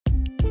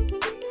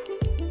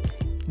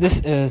This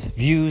is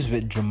Views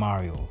with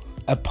Jomario,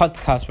 a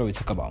podcast where we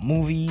talk about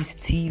movies,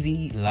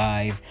 TV,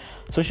 live,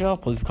 social,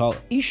 political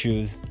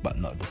issues, but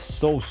not the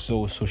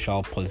social,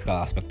 political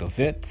aspect of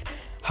it,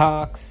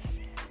 hacks,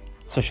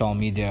 social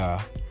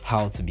media,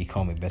 how to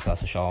become a better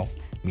social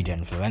media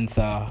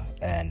influencer,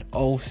 and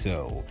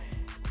also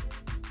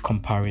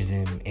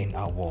comparison in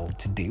our world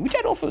today, which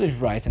I don't feel is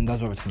right, and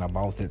that's why we're talking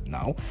about it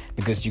now,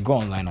 because you go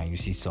online and you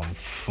see some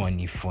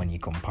funny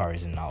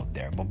comparison out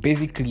there. But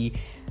basically,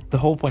 the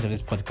whole point of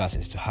this podcast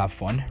is to have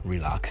fun,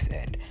 relax,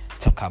 and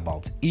talk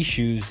about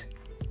issues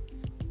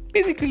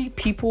basically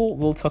people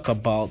will talk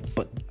about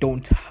but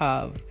don't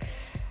have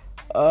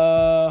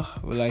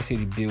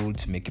the build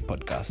to make a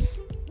podcast.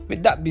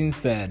 With that being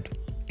said,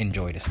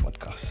 enjoy this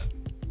podcast.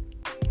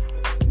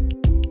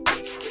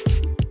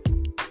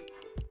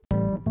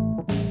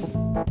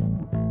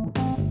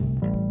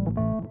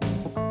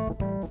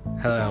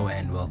 Hello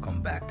and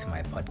welcome back to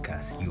my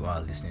podcast. You are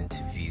listening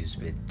to Views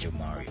with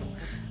Jomario.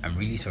 I'm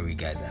really sorry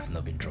guys, I have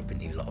not been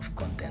dropping a lot of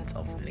content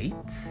of late.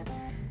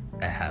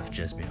 I have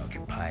just been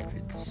occupied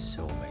with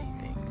so many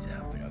things.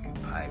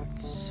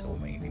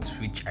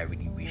 Which I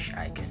really wish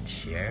I can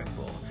share,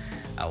 but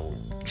I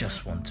will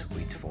just want to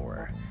wait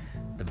for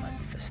the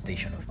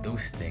manifestation of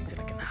those things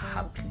and I can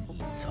happily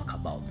talk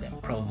about them.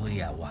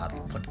 Probably I will have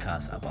a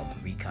podcast about the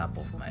recap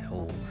of my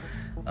whole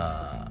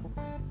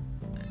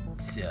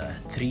 3 or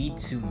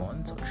 2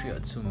 months of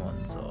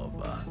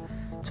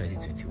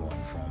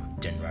 2021 from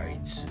January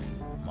to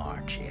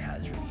March. It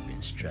has really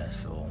been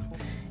stressful.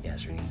 It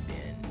has really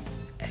been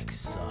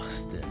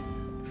exhausting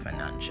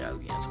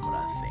financially and some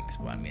other things.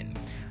 But I mean,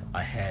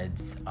 our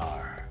heads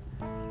are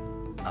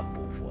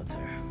above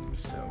water,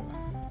 so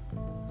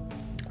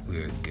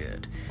we're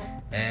good.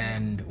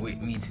 And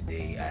with me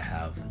today, I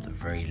have the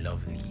very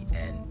lovely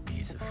and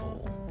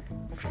beautiful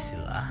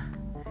Priscilla,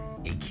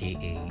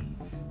 aka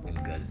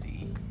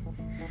Ngozi.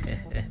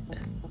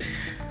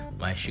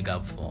 My sugar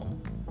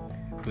plum,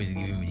 who is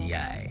giving me the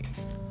eye.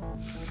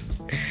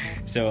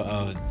 So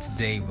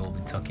today we'll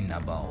be talking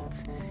about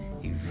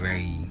a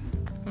very,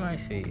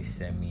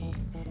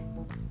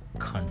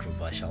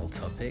 semi-controversial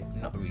topic.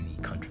 Not really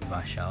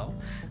controversial,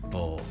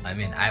 but I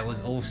mean, I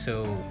was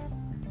also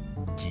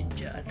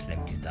gingered, let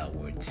me use that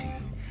word, to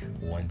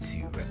want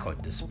to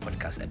record this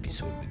podcast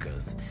episode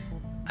because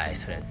I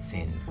started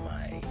seeing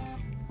my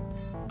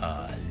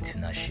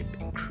listenership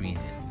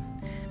increasing.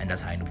 And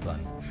that's how I know people are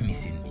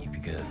missing me,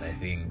 because I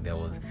think there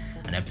was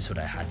an episode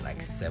I had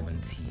like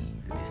 70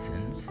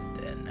 listens.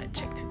 Then I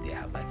checked today, I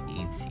have like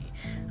 80.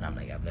 And I'm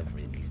like, I've never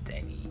released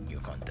any new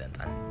content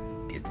and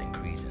it's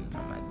increasing. So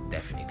I'm like,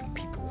 definitely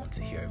people want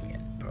to hear me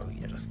and probably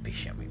they're just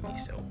patient with me.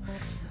 So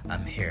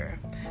I'm here.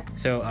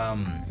 So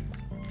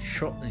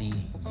shortly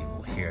you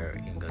will hear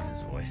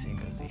Ngozi's voice.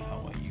 Ngozi,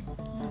 how are you?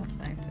 I'm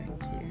fine,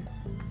 thank you.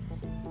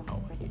 How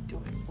are you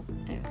doing?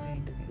 I'm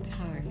doing great.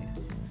 How are you?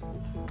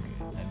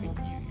 I mean,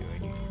 you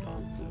already knew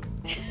that, so.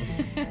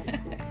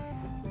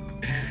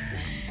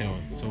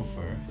 so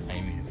far, I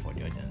mean, for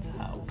the audience,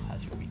 how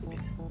has your week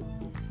been?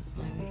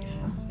 My week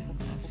has been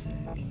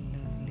absolutely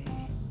lovely.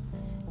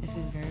 It's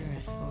been very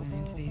restful. I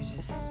mean, today is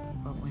just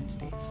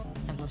Wednesday.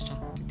 I've lost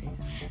track of the days.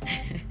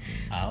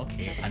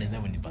 Okay. And it's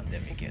not when the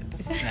pandemic hits.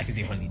 It's like it's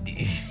a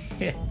holiday.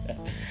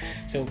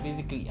 So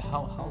basically,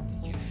 how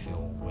did you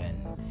feel when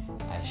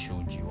I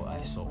showed you what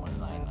I saw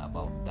online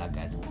about that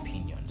guy's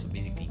opinion? So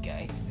basically,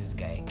 guys, this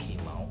guy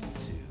came out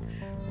to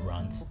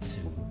rant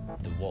to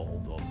the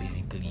world, or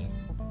basically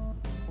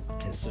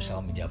his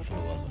social media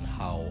followers, on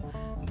how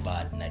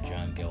bad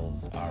Nigerian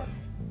girls are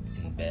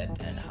in bed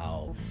and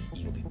how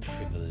you'll be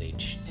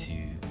privileged to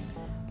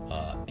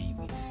be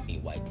with a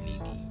white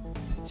lady.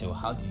 So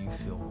how did you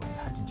feel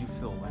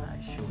when I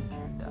showed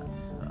you that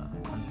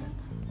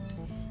content?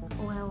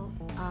 Well,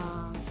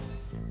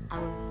 I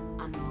was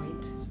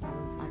annoyed. I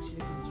was actually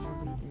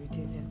considerably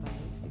irritated by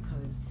it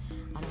because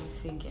I don't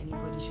think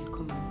anybody should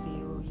come and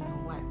say,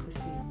 white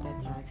pussy is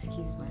better.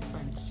 Excuse my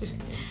French. I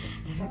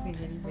don't think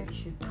anybody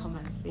should come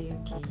and say,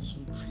 okay, you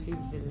should be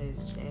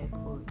privileged, air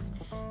quotes,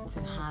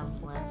 to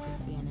have white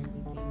pussy and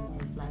everything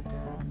because black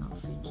girls are not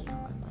freaky and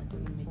whatever. It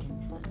doesn't make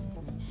any sense to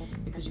me,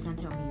 because you can't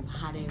tell me you've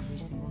had every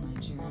single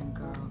Nigerian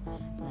girl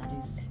that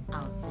is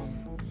out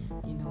there.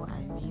 You know what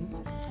I mean?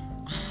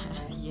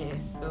 Yeah,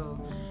 so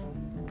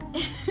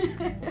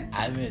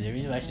I mean, the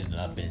reason why she's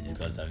laughing is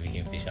because I'm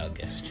making facial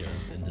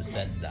gestures, in the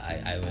sense that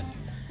I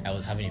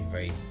was having a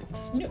very,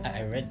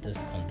 I read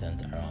this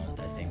content around,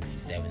 I think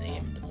 7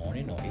 a.m. in the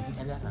morning, or even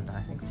earlier than that,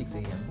 I think 6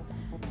 a.m.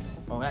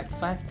 or like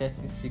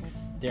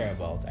 5:36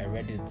 thereabouts. I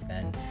read it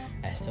and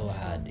I still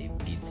had a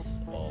bit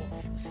of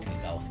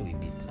sleep. I was still a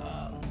bit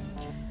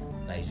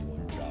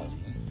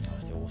drowsy. I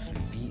was still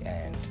sleepy,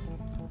 and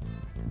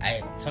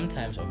I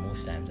sometimes, or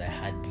most times, I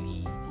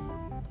hardly,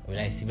 when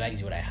I see like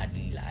what I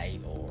hardly lie,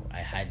 or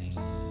I hardly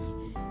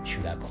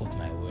sugarcoat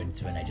my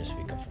words when I just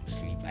wake up from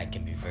sleep. I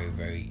can be very,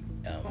 very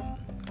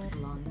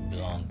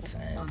blunt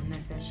and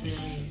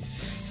unnecessary.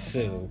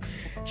 So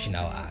she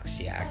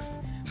asks,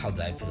 how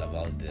do I feel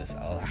about this?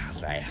 I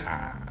was like,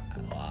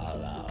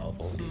 wow, I've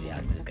already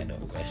asked this kind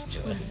of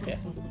question.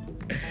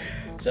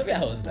 So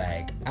I was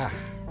like,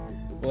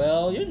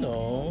 well, you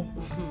know.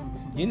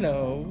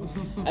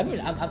 I mean,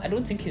 I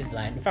don't think he's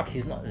lying. In fact,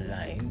 he's not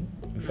lying.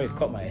 Before he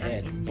caught my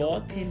head,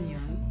 but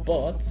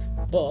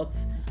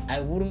I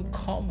wouldn't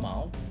come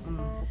out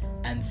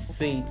and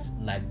say it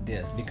like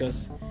this,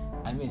 because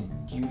I mean,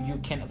 you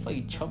can, for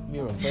you chop me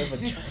or forever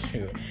trust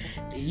me,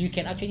 you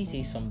can actually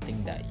say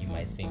something that you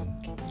might think.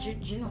 Do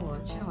you know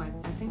what?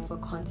 I think for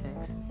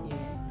context,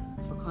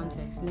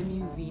 let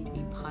me read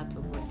a part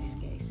of what this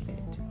guy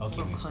said. Okay,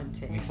 for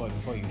context.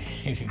 Before you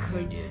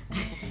read it.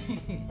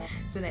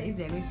 So that if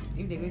they're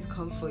going to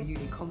come for you,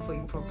 they come for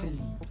you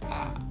properly.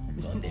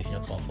 Don't they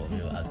not come for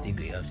me. I've still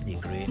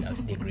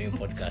the green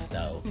podcast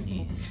now,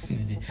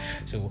 please.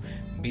 So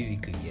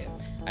basically,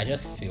 I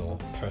just feel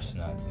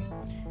personally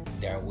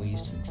there are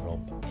ways to drop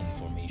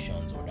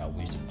informations, or there are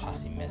ways to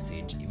pass a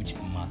message which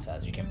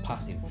matters. You can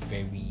pass a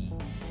very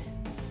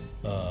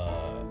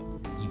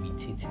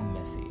irritating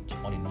message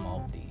on a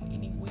normal day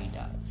in a way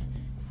that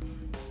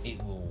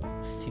it will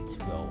sit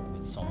well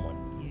with someone.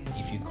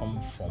 If you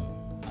come from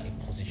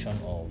a position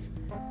of,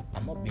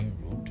 I'm not being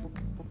rude,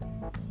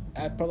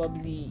 I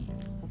probably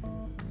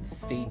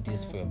say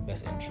this for your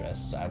best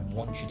interest, so I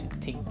want you to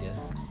take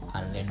this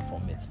and learn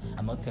from it.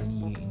 I'm not telling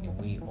you in a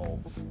way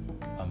of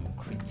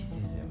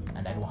criticism,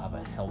 and I don't have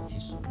a healthy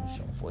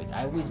solution for it.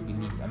 I always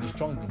believe, I'm a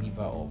strong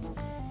believer of,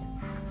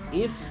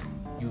 if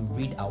you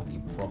read out a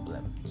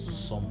problem to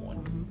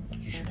someone,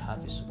 you should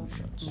have a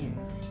solution to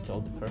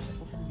tell the person.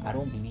 I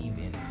don't believe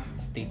in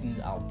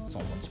stating out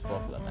someone's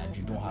problem and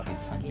you don't have a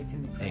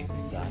tangible.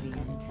 Exactly.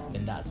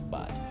 Then that's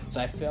bad.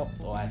 So I feel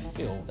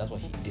that's what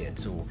he did.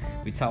 So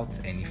without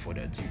any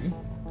further ado,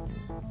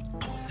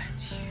 I will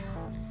let you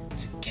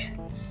to get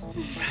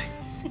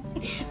right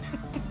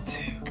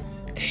into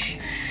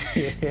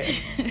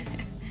it.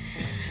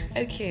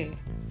 Okay.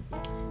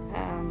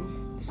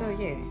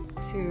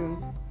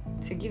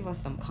 To give us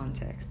some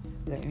context,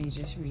 let me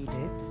just read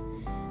it.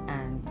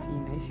 And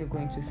if you're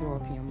going to throw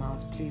up in your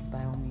mouth, please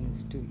by all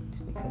means do it,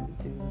 because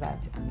it is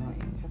that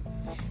annoying.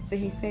 So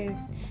he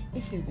says,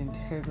 if you've been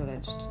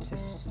privileged to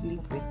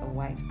sleep with a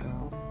white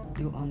girl,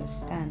 you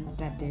understand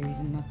that there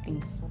is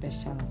nothing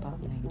special about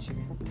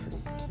Nigerian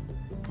pussy.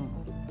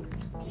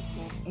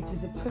 It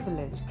is a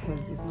privilege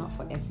because it's not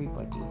for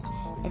everybody.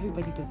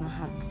 Everybody does not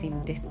have the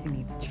same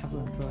destiny to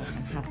travel abroad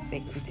and have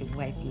sex with a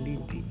white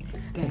lady.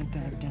 Dun,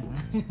 dun, dun.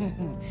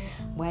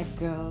 White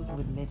girls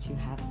would let you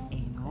have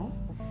anal,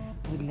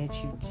 would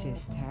let you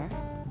gist her,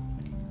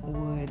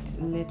 would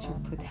let you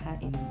put her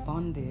in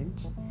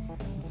bondage.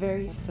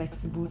 Very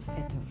flexible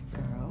set of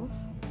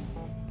girls.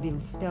 They'll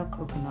spell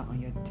coconut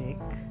on your dick,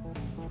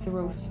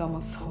 throw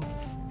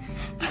somersaults,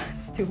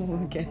 still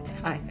won't get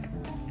tired.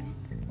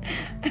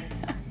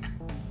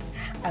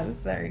 I'm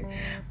sorry,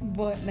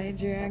 but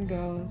Nigerian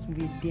girls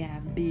with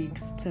their big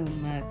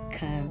stomach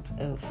can't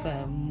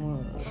offer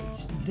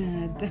much.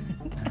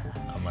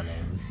 I'm an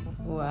MC.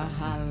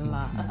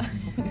 Wahala.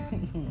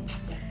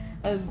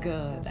 Oh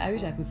God, I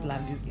wish I could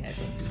slap this guy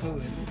from the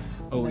phone.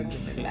 Oh,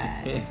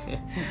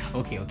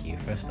 okay.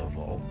 First of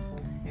all,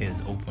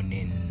 his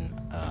opening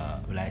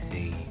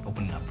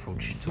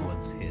approach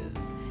towards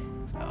his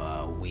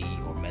way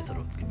or method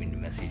of delivering the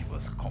message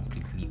was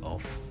completely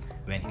off.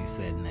 When he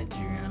said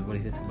Nigerian, what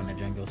did he say about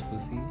Nigerian girls'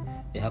 pussy?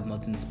 They have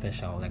nothing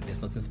special. Like,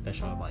 there's nothing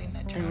special about in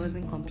Nigeria. It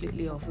wasn't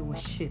completely off. It was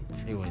shit.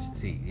 It was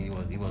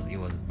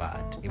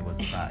bad. It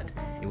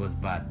was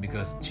bad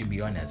because, to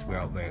be honest,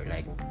 we're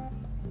like,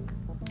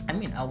 I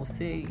mean, I would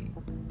say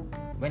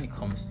when it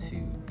comes to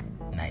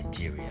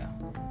Nigeria,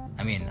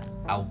 I mean,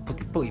 I'll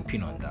put a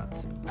pin on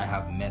that. I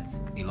have met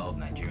a lot of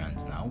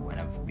Nigerians now,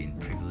 and I've been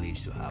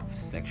privileged to have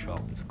sexual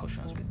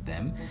discussions with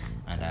them,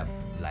 and I've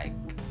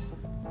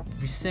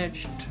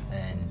researched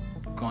and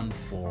gone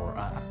for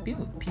I've been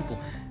with people.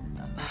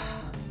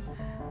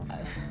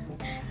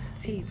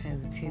 Say it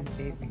as it is,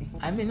 baby.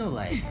 I mean, no,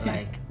 like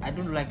I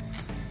don't like.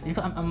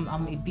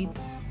 I'm a bit,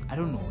 I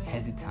don't know,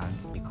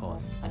 hesitant,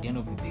 because at the end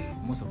of the day,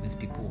 most of these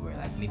people were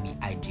like maybe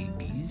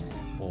IJBs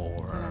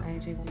or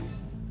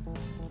IJBs.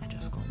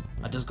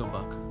 I just got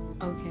back.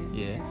 Okay.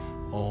 Yeah.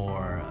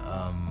 Or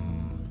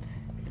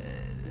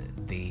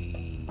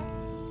they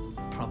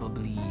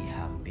probably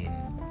have been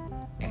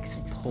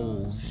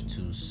exposed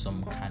to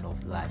some kind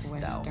of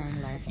lifestyle.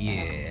 Western lifestyle.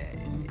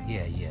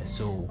 Yeah.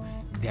 So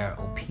their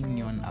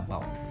opinion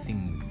about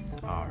things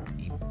are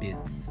a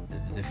bit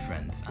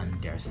different,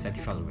 and their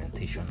sexual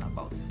orientation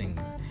about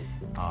things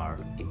are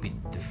a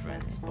bit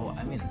different. But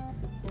I mean,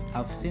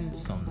 I've seen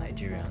some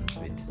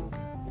Nigerians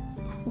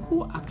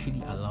who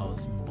actually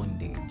allows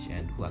bondage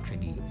and who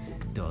actually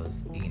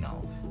does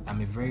anal.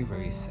 I'm a very,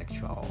 very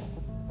sexually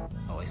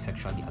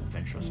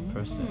adventurous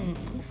person.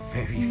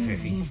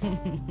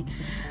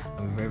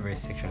 I'm a very, very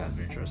sexually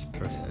adventurous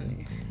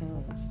person.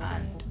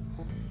 And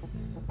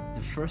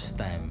the first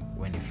time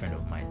when a friend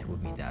of mine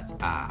told me that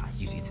he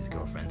used to eat his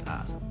girlfriend's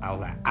ass, I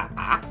was like,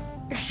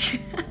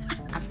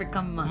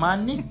 African man.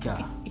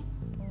 Manika.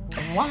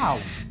 Wow.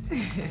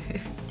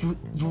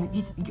 you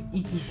eat,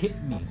 it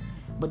hit me.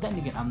 But then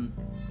again,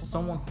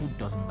 someone who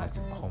doesn't like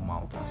to come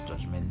out as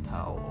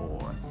judgmental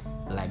or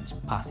like to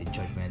pass a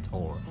judgment,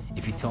 or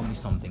if you tell me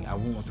something, I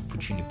won't want to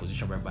put you in a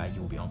position whereby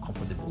you'll be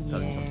uncomfortable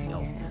telling me something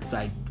else. So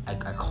I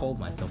called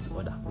myself to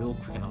order real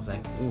quick, and I was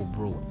like, oh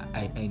bro,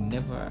 I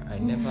never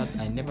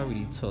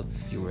really thought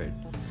you were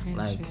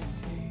like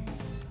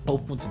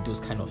open to those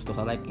kind of stuff.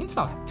 I was like,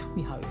 tell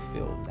me how it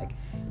feels. Like,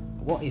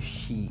 what if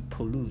she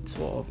pollutes?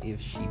 What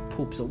if she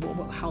poops? Or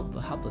how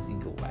does it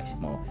go? Like,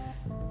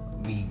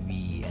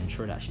 we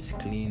ensure that she's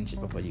clean, she's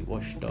properly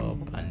washed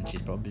up, and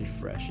she's probably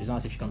fresh. It's not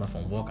as if she comes back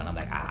from work and I'm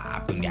like,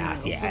 bring the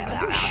ass here.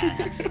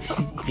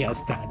 You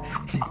understand?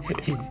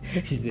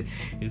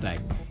 He's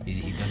like,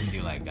 he doesn't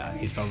do like that.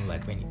 He's probably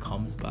like, when he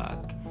comes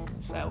back,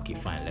 it's like, okay,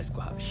 fine, let's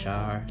go have a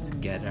shower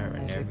together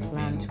and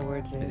everything.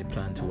 There's a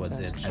plan towards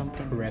it. I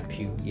prep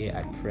you. Yeah,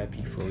 I prep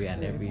you for it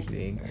and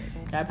everything.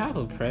 I have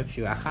to prep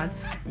you. I can't,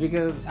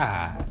 because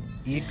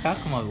you can't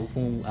come out with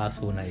open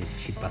asshole now. You see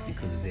shit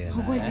particles there.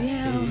 Oh, what the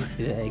hell?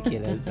 Okay,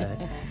 that's that.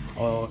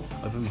 Or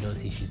people don't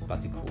see shit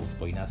particles,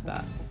 but you know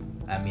that.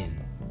 I mean,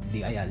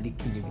 they are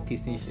licking you with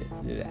tasting shit.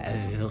 What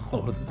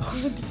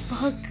the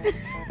fuck?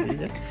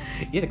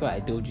 Just like what I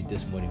told you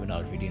this morning when I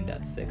was reading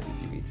that Sex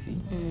with Iriti,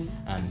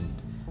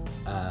 and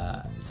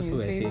so people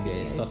were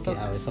saying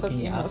I was sucking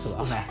your asshole.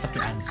 I'm like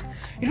sucking hands.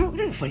 You know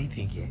the funny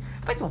thing here.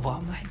 First of all,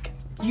 I'm like,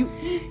 you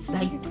eat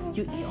or you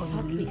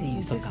lick it,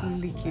 you suck just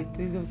ass. lick it.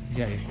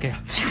 Yeah, it's scary.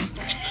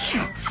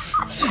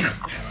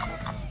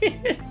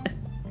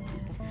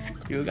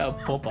 You gotta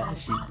pop our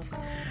shit.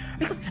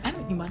 Because I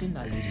mean, imagine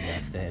that lady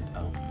that said,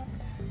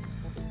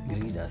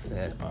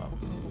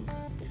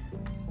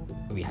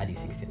 we had a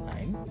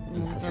 69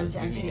 and I was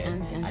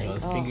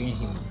fingering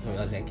him. So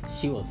I was like,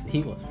 he was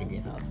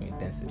fingering her too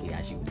intensely,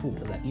 and she pooped.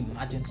 I was like,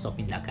 imagine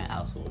stopping that kind of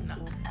asshole now.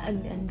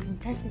 And the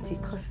intensity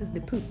causes the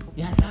poop.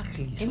 Yeah,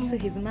 exactly. Into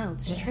his mouth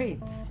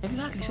straight.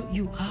 Exactly. So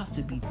you have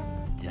to be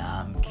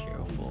damn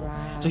careful.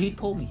 Right. So he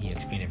told me, he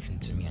explained everything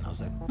to me, and I was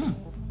like,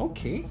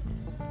 okay,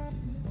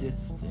 this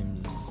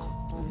seems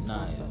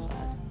nice. So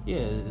bad. Yeah,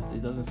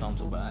 it doesn't sound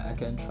so bad. I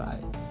can try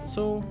it.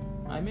 So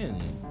I'm in.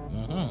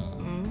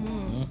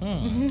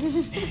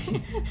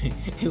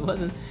 It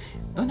wasn't,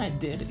 when I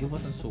did, it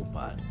wasn't so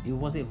bad. It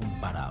wasn't even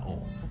bad at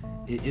all.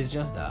 It's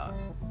just that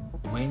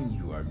when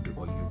you are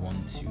or you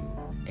want to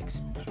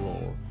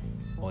explore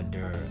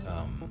other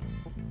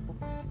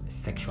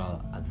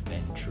sexual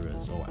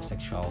adventures or a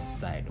sexual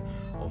side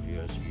of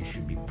yours, you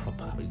should be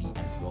properly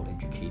and well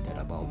educated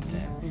about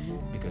them,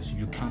 because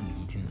you can't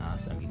be eating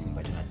ass and eating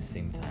vagina at the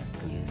same time,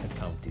 because it's a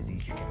kind of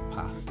disease you can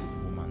pass to the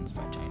woman's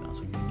vagina.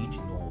 So you need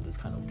to know all this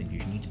kind of things.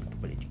 You need to be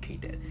properly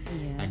educated,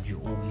 and you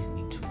always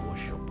need to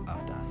wash up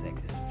after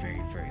sex. It's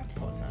very, very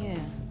important.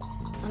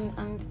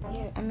 And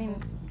I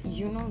mean,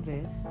 you know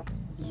this,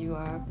 you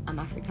are an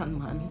African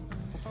man.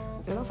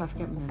 A lot of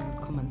African men will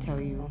come and tell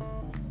you,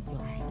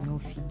 I know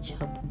if you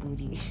chop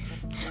booty.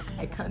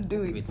 I can't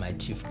do it. With my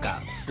chief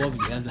cap. What we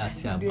had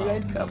last year the about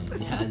red me. cap.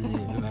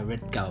 With my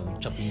red cap,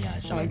 chopping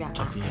yash.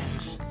 Chopping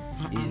yash.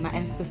 My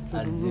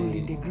ancestors rule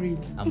in the grave.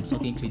 I'm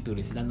sucking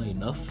clitoris. Is that not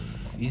enough?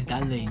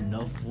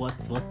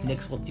 What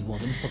next? What do you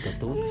want? Let me suck your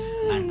toes.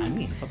 And I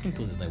mean, sucking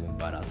toes is not even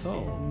bad at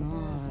all.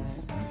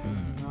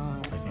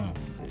 It's not.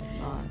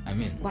 I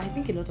mean, but I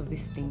think a lot of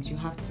these things, you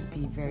have to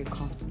be very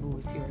comfortable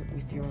with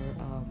your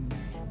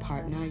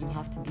partner. You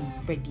have to be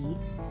ready.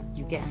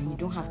 And you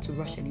don't have to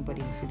rush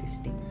anybody into these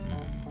things.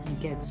 You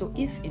get. So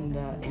if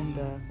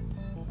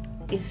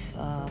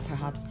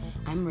perhaps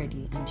I'm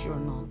ready and you're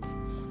not,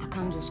 I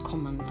can't just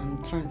come and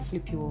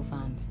flip you over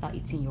and start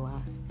eating your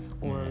ass,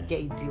 or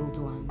get a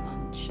dildo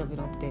and shove it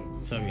up there.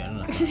 Sorry, I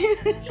don't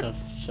understand.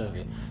 shove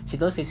it. She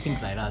does say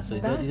things like that, so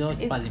it don't pass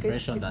the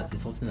impression that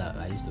it's something that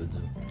I used to do.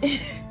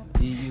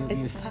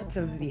 It's part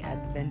of the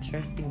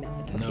adventurous thing that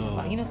we're talking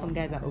about. You know, some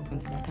guys are open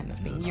to that kind of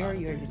thing. You're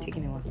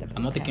taking it one step.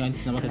 I'm not taking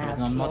it.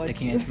 I'm not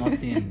taking it.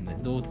 Nothing.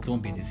 Don't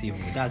be deceived.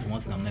 That's one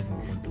thing I'm never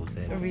open to.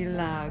 Say.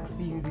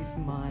 Relax, you this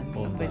man.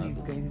 Nobody's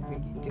going to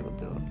bring it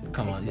dildo.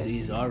 Come on,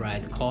 it's all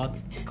right.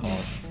 Cut.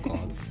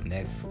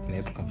 Next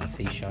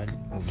conversation.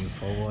 Moving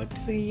forward.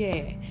 So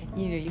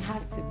you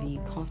have to be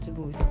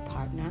comfortable with your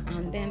partner,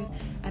 and then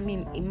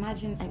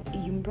imagine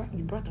you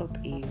brought up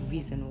a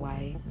reason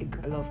why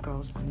a lot of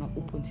girls are not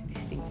open to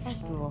these things.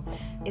 First of all,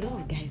 a lot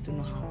of guys don't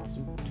know how to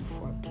do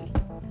foreplay.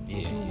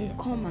 You will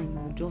come and you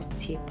will just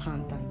tear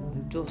pant and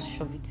you will just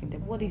shove it in there.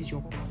 What is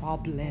your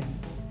problem?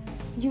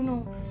 You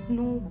know,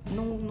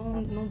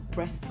 no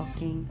breast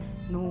sucking,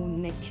 no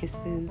neck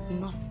kisses,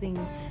 nothing,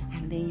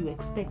 and then you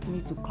expect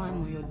me to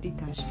climb on your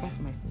dick and stress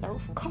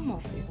myself? Come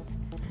off it.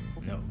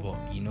 No, but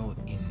in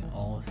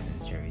all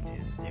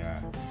sincerities, there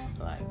are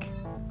like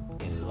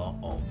a lot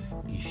of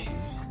issues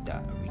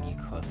that really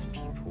cause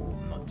people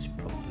not to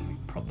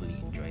properly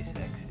enjoy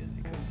sex. Is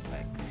because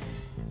like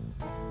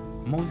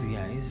most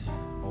guys,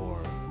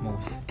 or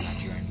most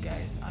Nigerian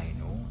guys I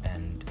know,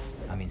 and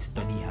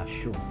study have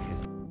shown,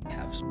 because they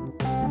have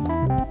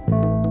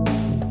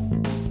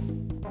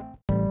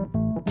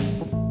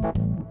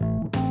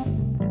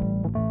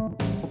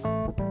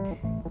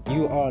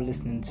you are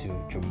listening to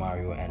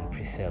Jomario and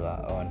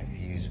Priscilla on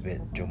Views with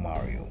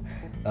Jomario.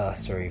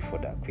 Sorry for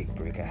that quick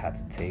break I had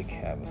to take.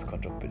 I was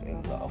caught up with a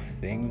lot of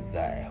things.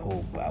 I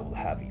hope I will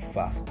have a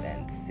fast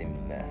and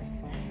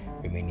seamless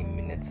remaining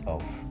minutes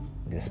of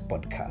this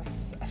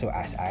podcast. So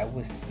as I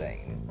was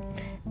saying,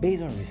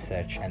 based on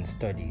research and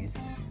studies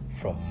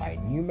from my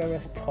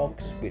numerous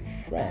talks with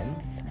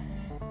friends,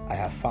 I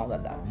have found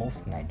out that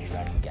most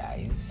Nigerian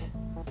guys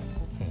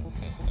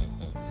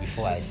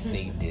before I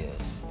say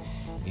this,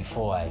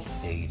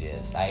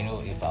 I know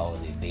if I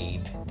was a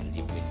babe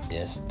delivering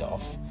this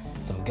stuff,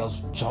 some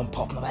girls would jump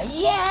up and I'm like,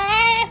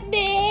 yes,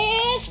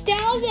 bitch,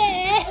 tell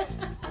them.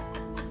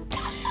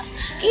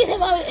 Give him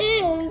how it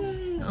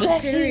is.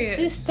 Bless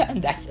his sister.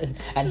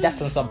 And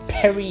that's on some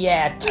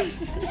period.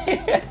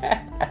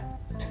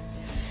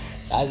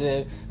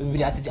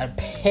 That's a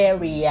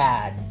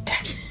period.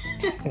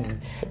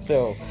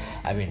 So,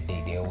 I mean,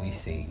 they always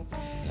say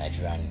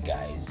Nigerian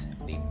guys,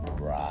 they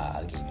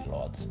brag a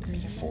lot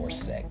before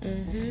sex.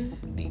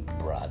 Mm-hmm. They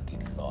brag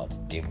a lot.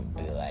 They will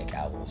be like,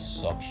 I will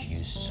suck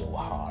you so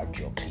hard,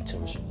 your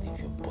clitoris will leave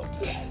your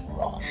body and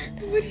run.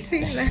 What is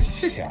it like?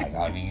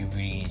 I mean, you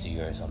breathe into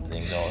you or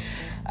something. So,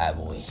 I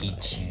will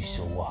hit you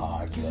so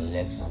hard, your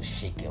legs will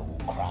shake, it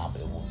will cramp,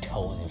 it will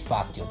toes. In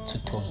fact, your two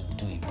toes will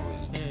do a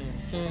break.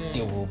 Mm-hmm.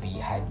 They will be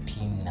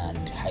hyping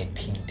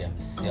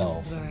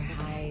themselves.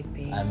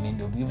 Overhyping. I mean,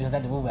 they'll be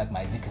like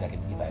my dick is like a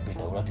mini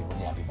vibrator. A lot of people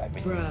don't have a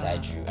vibrator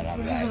inside you, and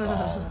I'm like,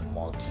 oh,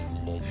 monkey,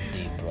 load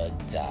day,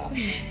 brother.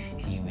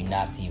 He will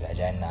not see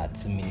vagina.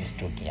 2 minutes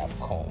stroking, have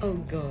come. Oh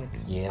God.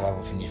 Yeah, I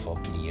will finish for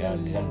play. Yeah,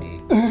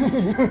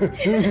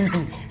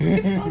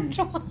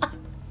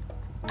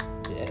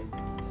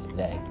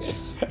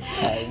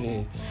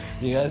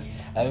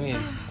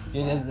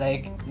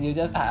 like, you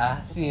just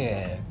see.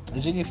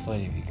 It's really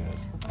funny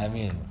because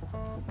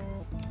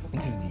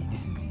this is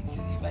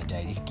the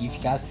vagina. If you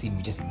can't see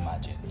me, just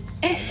imagine.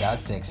 Without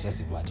sex,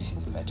 just imagine this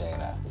is the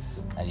vagina,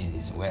 and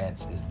it's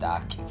wet, it's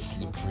dark, it's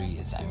slippery,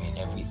 it's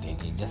everything.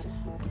 You just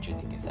put your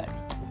dick inside.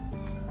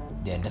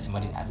 Then just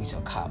imagine that with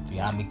your cap,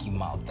 you're not making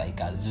mouth like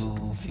a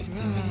zoo,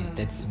 15 minutes,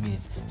 30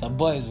 minutes. So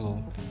boys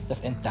will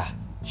just enter.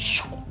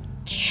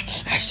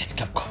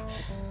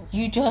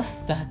 You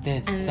just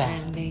started,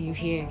 and then you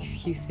hear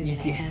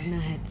excuses. I have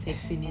not had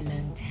sex in a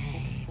long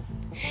time.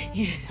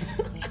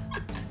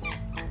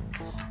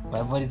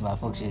 My body's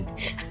malfunction.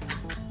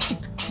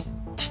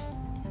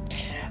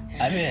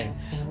 I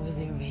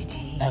wasn't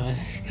ready. I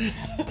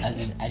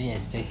didn't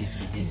expect it to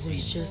be this sweet. It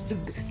was just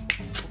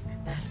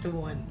that's the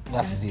one.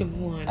 That's the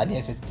one. I didn't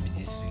expect it to be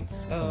this sweet.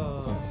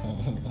 Oh.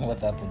 What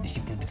happened? Did she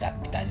put bitter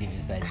leaf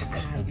inside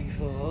it?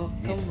 Before.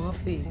 Come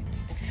off it.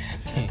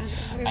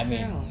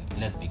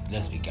 Let's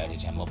be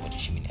guided. I'm not body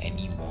shaming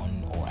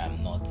anyone, or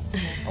I'm not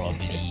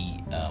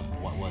probably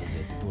what was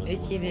it?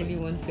 Making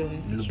anyone feel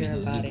insecure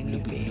about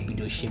anything.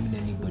 Libido shaming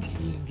anybody.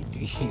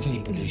 Libido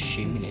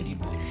shaming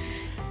anybody.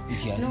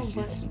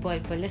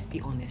 But let's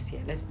be honest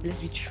here. Let's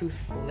be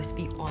truthful. Let's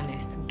be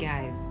honest,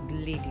 guys,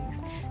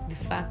 ladies. The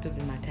fact of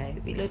the matter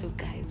is, a lot of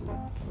guys will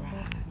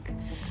brag.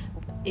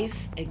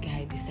 If a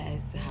guy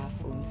decides to have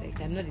phone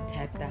sex, I'm not the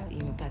type that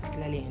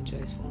particularly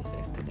enjoys phone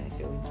sex because I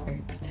feel it's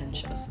very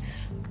pretentious.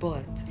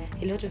 But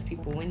a lot of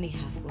people, when they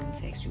have phone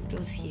sex, you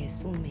just hear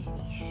so many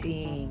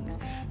things.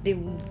 They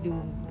will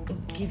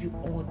give you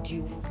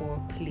audio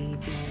foreplay.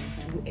 They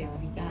will do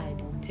every eye.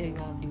 They will tell you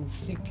how they will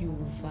flip you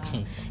over.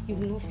 You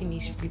will not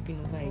finish flipping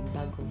over a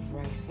bag of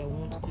rice. So I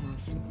want to come and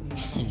flip me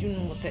over. You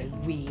know what I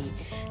weigh,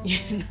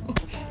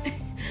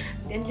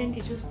 And then they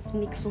just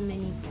make so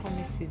many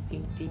promises. They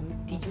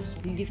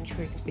just lift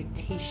your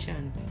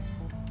expectation,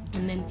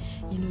 and then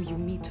you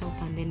meet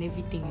up, and then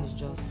everything is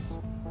just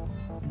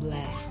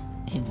blah.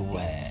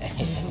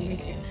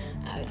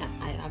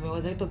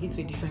 Was I talking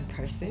to a different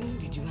person?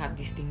 Did you have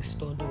this thing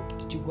stored up?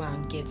 Did you go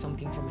and get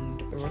something from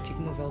an erotic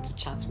novel to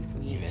chat with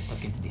me? You were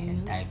talking to the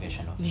entire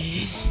version of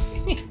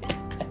it.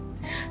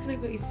 And I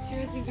go, it's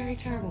seriously very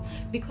terrible,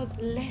 because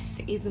less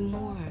is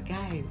more,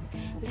 guys.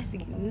 Less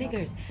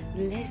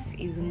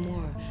is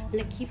more.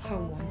 Like, keep her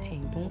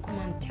wanting. Don't come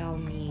and tell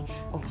me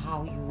of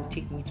how you will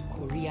take me to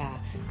Korea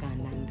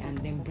and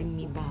then bring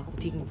me back, or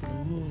take me to the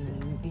moon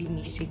and leave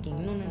me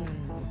shaking. No.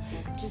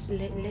 Just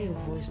let your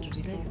voice do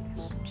it.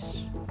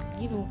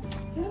 You know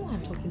what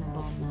I'm talking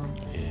about now.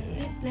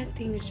 Yeah. Let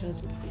things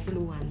just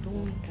flow, and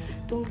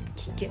don't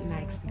get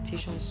my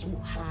expectations so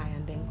high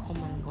and then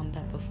come and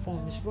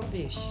underperform. It's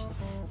rubbish.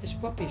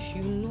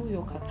 You know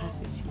your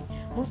capacity.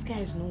 Most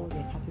guys know what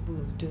they're capable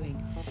of doing,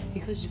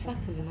 because the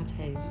fact of the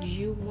matter is,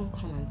 you won't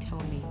come and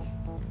tell me,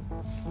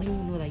 when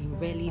you know that you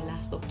rarely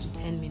last up to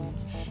 10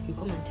 minutes, you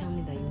come and tell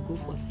me that you go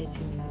for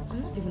 30 minutes.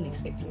 I'm not even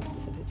expecting you to go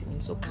for 30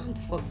 minutes, so calm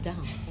the fuck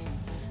down.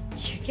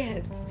 You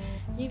get,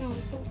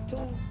 so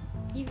don't.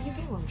 You get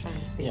what I'm trying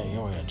to say? Yeah, you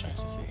know what you're trying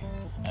to say.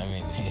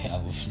 I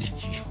will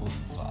flip you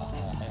over.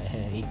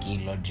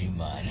 A.K. laundry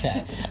man.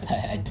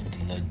 I do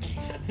the laundry.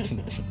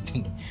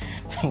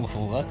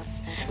 What?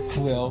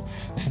 Well,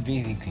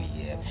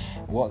 basically,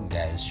 what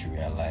guys should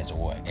realize, or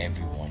what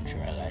everyone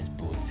should realize,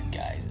 both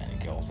guys and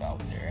girls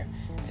out there,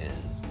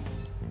 is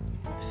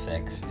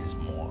sex is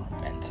more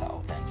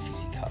mental than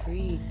physical.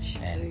 Preach.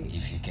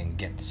 If you can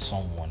get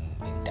someone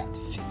in that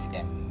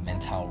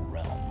mental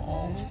realm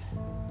of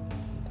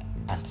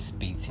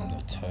anticipating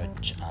your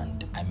touch,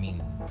 and I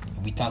mean,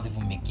 without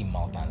even making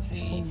mouth and say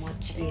so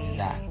much,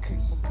 exactly,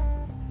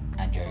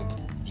 and you're able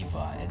to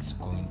deliver, it's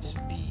going to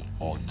be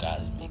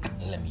orgasmic.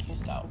 Let me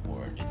use that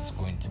word. It's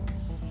going to be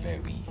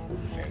very,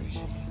 very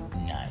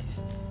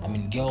nice. I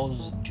mean,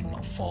 girls do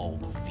not fall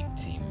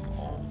victim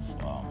of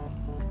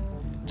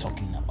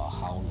talking about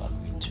how you are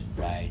going to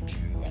ride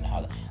you and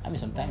how. I mean,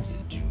 sometimes they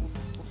do.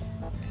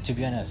 To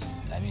be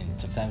honest, I mean,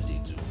 sometimes they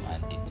do,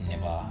 and they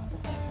never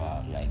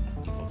ever like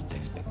live up to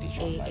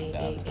expectation like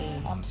that.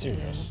 I'm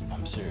serious. Yeah.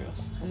 I'm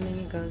serious. How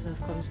many girls have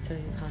come to tell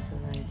you how to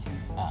ride you?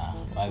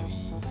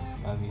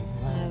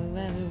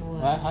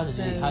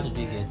 How did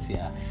we get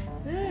here?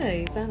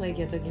 You sound like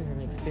you're talking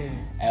from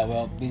experience.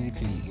 Well,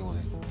 basically, it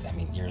was, I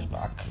mean, years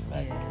back.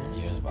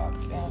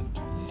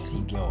 You see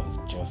girls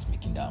just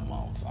making that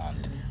amount,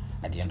 and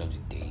at the end of the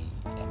day,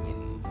 I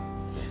mean,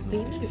 there's but you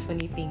know the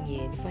funny thing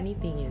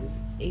is,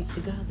 it's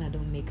the girls that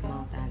don't make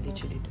mouth that are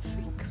literally the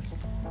freaks.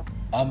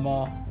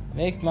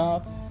 Make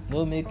mouths,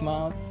 no make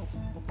mouths.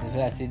 If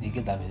I say the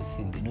girls I've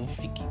seen, they no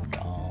freaking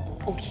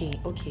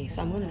Okay,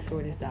 so I'm gonna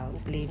throw this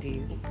out.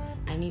 Ladies,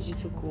 I need you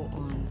to go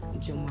on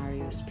Joe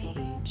Mario's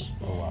page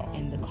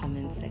in the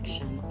comment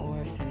section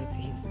or send it to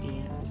his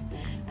DMs,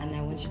 and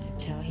I want you to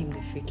tell him the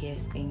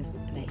freakiest things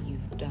that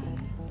you've done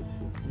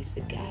with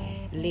the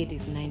guy.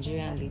 Ladies,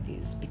 Nigerian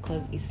ladies,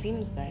 because it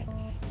seems like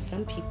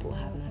some people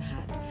have not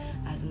had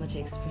as much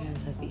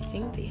experience as they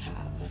think they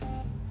have.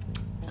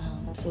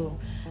 So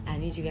I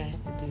need you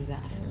guys to do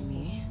that for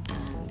me.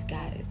 And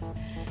guys,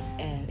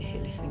 if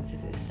you're listening to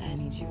this, I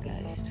need you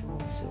guys to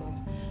also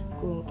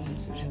go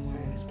onto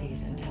Jomario's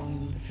page and tell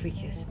him the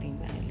freakiest thing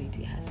that a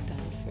lady has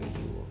done for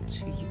you or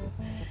to you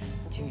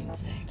during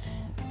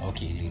sex.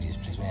 Okay, ladies,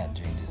 please, when you're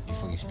doing this,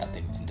 before you start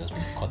anything, just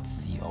be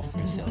courtesy of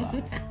Priscilla,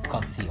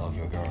 courtesy of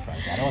your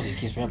girlfriends. I know the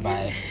case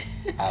whereby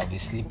I'll be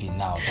sleeping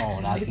now. Someone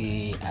will not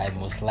say I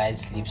must slide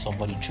sleep.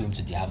 Somebody threw him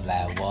to the half,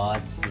 like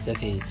what? She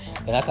say,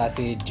 like I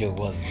say, Joe,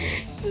 what's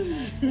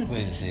this? What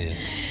is this?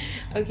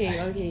 Okay.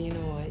 You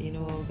know what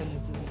we're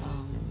gonna do?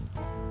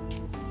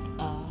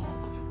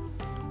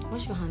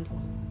 What's your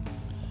handle?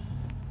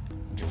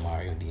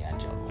 Jomario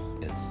D'Angelo.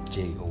 It's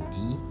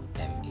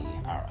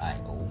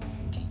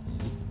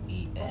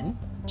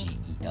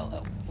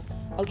JOEMARIODEANGELL.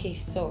 Okay,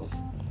 so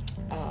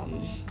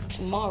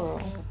tomorrow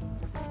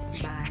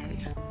by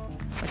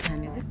what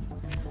time is it?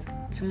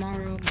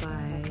 Tomorrow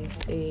by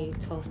say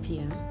 12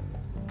 p.m.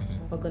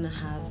 we're gonna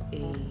have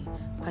a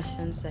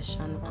question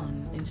session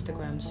on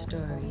Instagram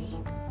story.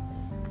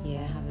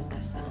 Yeah, how does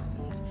that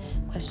sound?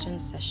 Question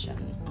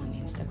session on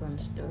Instagram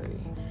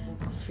story.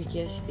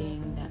 Freakiest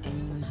thing that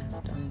anyone has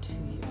done to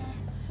you.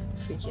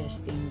 Freakiest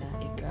thing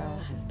that a girl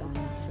has done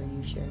for you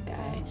if you're a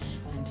guy,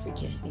 and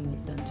freakiest thing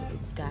you've done to a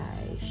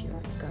guy if you're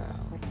a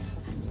girl.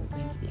 And you're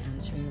going to be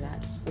answering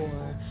that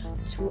for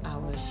 2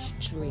 hours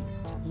straight.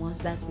 Once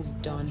that is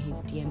done,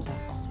 his DMs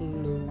are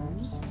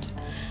closed.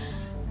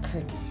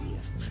 Courtesy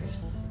of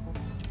Chris.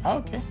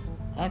 Okay,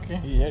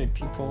 you hear the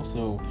people,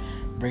 so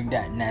bring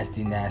that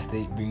nasty,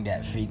 bring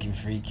that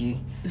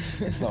freaky.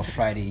 It's not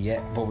Friday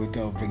yet, but we're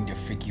gonna bring the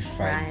Freaky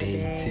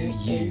Friday to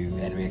you,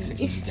 and we're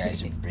expecting you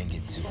guys to bring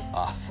it to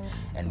us,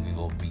 and we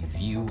will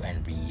review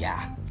and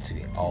react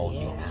to all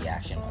your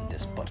reaction on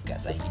this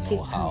podcast. And you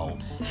know how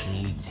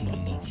litty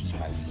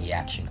my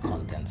reaction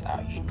contents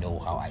are. You know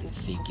how I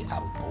think it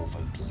above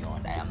and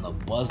beyond. I am not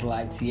Buzz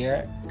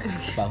Lightyear,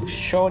 but I'm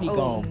surely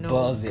gonna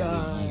buzz it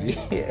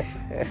with you.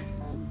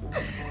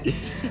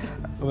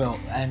 Well,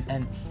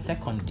 and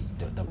secondly,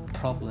 the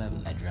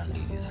problem Nigerian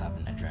ladies have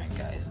in Nigerian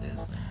guys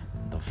is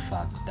the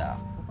fact that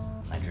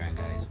Nigerian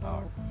guys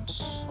are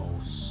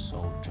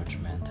so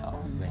judgmental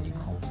when it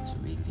comes to a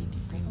lady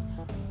being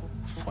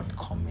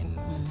forthcoming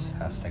with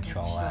her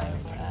sexual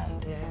life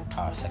and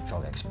her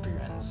sexual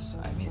experience.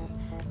 I mean,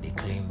 they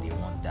claim they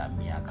want that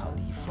Mia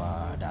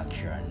Khalifa, that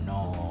Kira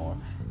Noor,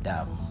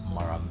 that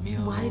Mara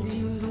Mills. Why do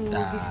you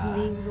know these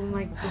names? Oh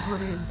my god,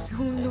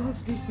 who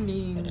knows these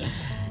names?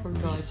 For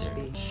God's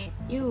sake.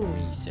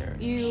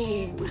 Research.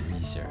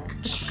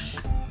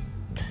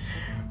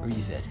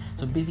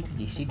 So basically,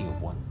 they say they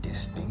want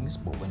these things,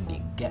 but when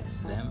they get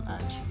them,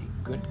 and she's a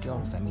good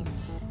girl, I mean,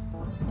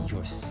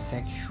 your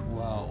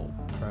sexual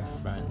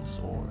preference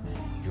or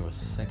your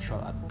sexual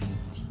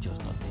ability does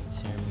not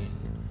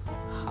determine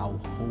how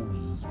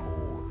holy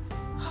or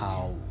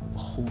how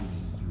holy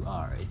you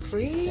are. It's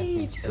a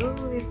separate thing.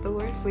 Oh, it's the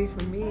wordplay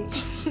for me.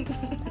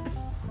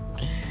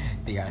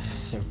 They are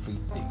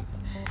separate things.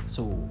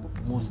 So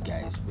most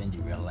guys, when they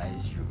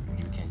realize you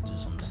can do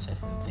some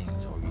certain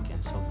things, or you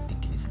can suck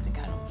dick in a certain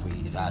kind of way,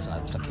 if I was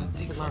not sucking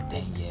dick for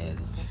 10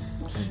 years.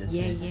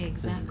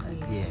 Exactly.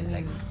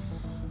 Like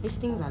these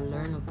things are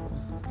learnable.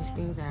 These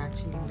things are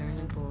actually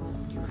learnable.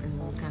 You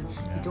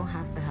don't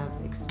have to have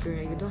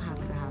experience. You don't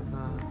have to have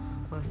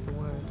what's the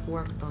word?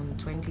 Worked on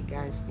 20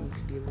 guys for you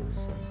to be able to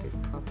suck it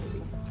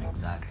properly.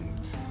 Exactly.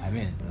 I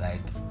mean,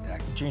 like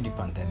during the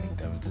pandemic,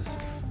 there was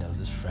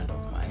this friend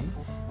of mine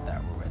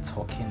that we were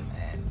talking,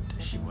 and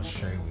she was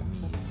sharing with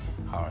me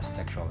her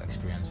sexual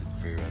experience with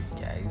various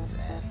guys,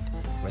 and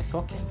we're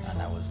talking,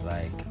 and I was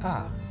like,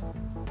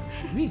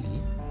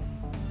 really?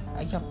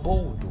 I get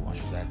bored though. And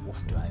she's like, what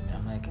do I mean?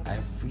 I'm like, I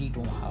really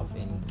don't have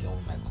any girl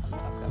in my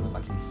contact that we've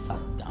actually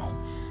sat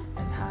down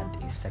and had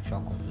a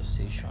sexual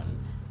conversation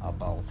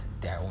about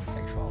their own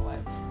sexual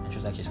life. And she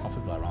was like, she's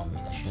comfortable around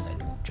me, that she knows I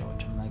don't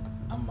judge. I'm like,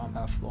 I'm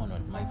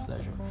honored, my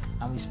pleasure.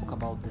 And we spoke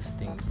about these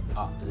things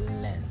at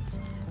length.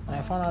 And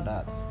I found out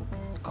that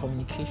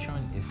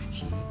communication is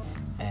key,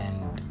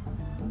 and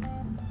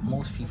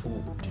most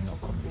people do not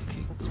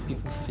communicate.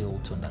 People fail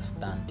to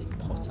understand the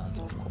importance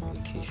of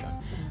communication,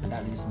 and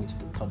that leads me to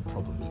the third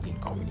problem again: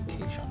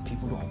 communication.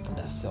 People don't open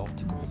themselves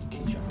to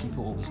communication.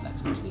 People always like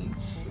to claim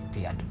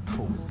they are the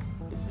pro.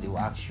 They will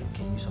ask you,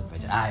 "Can you suck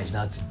vagina?" It's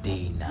not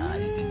today, nah.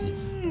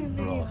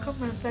 Bro,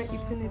 come and start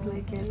eating it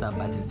like anything. Start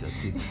biting your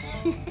teeth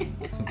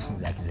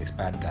like it's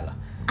expired gala.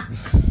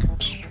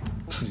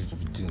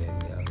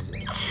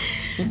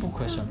 Simple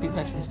question. People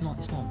actually, it's not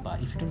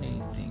bad if you don't know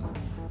anything.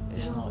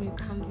 You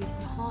can be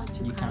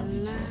taught, you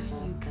can learn,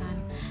 you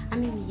can. I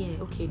mean,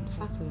 yeah, okay, the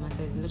fact of the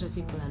matter is a lot of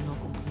people are not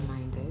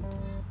open-minded.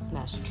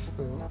 That's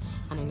true.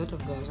 And a lot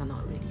of girls are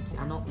not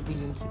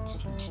willing to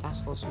teach.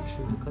 That's also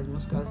true, because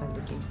most girls are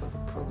looking for the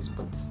pros.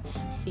 But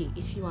see,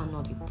 if you are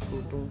not a pro,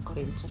 don't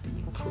claim to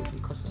be a pro,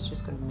 because it's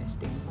just going to mess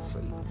things up for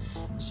you.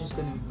 It's just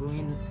going to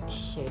ruin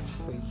shit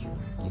for you.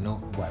 You know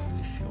what I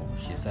really feel?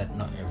 She said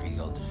not every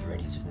girl is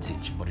ready to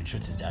teach. But the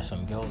truth is, there are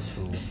some girls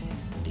who,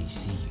 they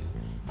see you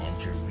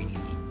and you're really a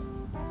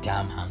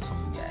damn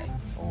handsome guy,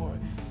 or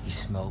you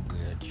smell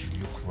good, you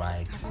look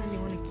right. And they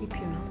want to keep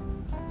you, no?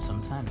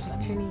 Sometimes,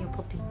 training your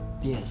puppy.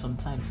 Yeah,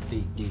 sometimes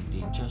they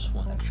just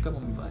want, like, sugar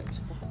mommy vibes.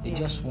 They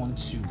just want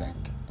to,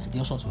 like, they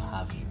just want to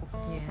have you.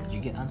 Yeah. You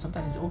get, and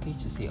sometimes it's okay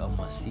to say,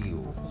 I see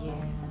you.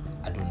 Yeah.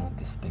 I don't know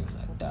these things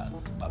like that,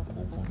 but I'm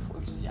open for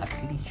it.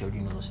 At least she already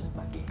knows what she's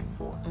bargaining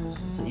for.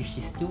 Mm-hmm. So if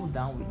she's still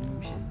down with you,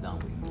 she's down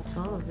with you.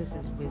 So all of this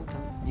is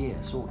wisdom. Yeah,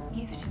 so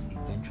if she's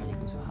eventually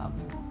going to have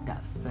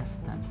that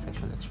first time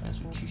sexual experience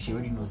with you, she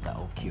already knows that,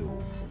 okay,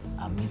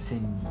 I'm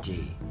meeting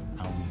Jay,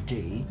 and with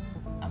Jay,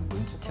 I'm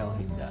going to tell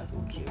him that,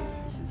 okay,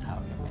 this is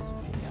how you're meant to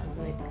feel. This is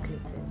where the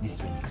clit is. This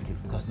is where the clit is.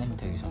 Because let me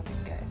tell you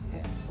something, guys,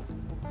 yeah.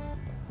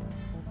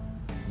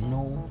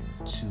 No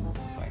two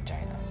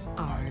vaginas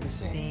are the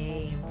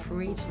same.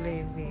 Preach,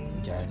 baby.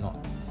 They are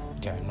not.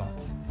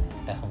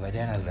 That's some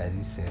vaginas like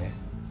this.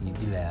 You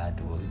be like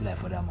Ado, you be like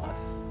for that mass.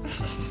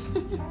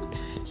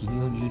 you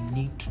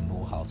need to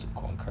know how to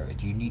conquer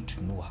it. You need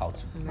to know how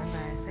to. Remember,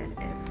 I said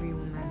every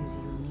woman is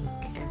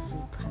unique.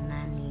 Every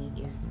panani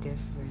is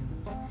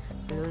different.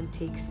 So don't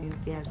take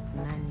Cynthia's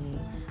panani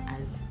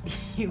as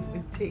you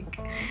would take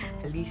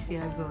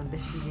Alicia's on.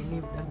 This is a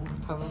name that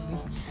would probably,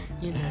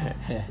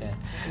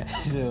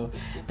 So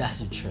that's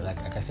the truth.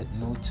 Like I said,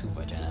 no two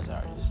vaginas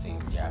are the same.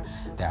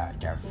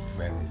 They're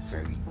very,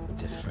 very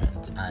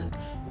different. And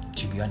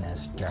to be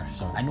honest, there are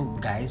some. I know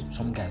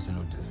some guys don't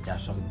know this. There are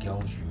some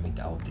girls you meet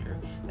out there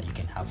that you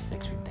can have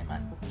sex with them,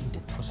 and in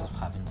the process of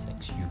having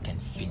sex, you can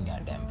finger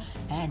them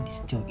and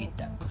still eat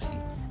that pussy,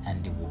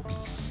 and they will be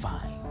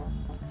fine.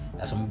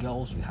 There are some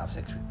girls you have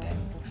sex with them,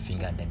 you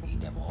finger them,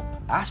 eat them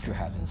up. As you're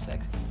having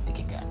sex, they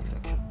can get an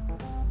infection.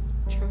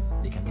 True.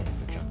 They can get an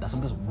infection. There are some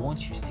girls,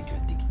 once you stick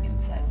your dick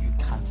inside, you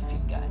can't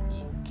finger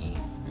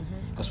again.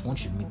 Because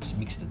once you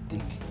mix the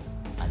dick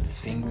and the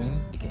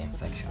fingering, they get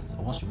infections.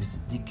 Or once you mix the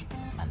dick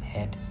and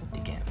head,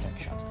 they get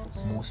infections.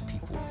 Most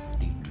people,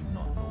 they do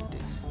not know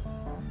this.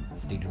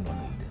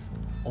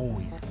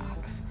 Always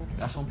ask.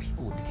 There are some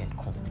people, they can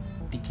comfortably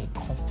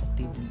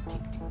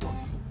take the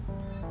doggy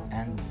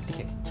and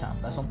take a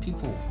champ. There are some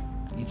people,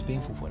 it's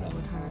painful for them. It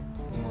would hurt.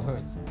 It will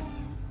hurt.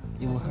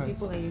 Some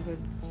people that you could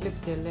flip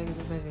their legs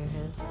over their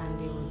heads and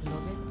they would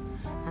love it,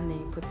 and then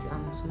you put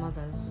some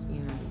others,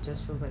 it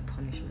just feels like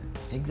punishment.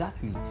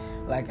 Exactly.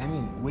 Like, I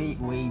mean, way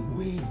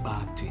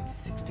back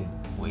 2016.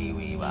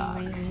 Way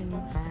back.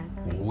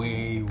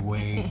 Way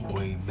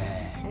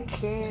back.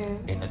 Okay.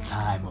 In the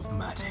time of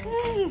magic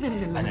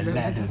and a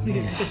land of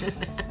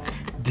mist,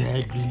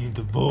 there lived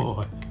the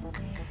boy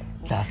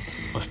that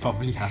was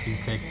probably having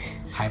sex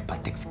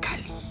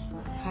hypothetically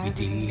with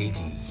a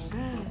lady.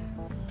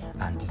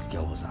 And this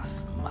girl was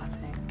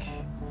asthmatic.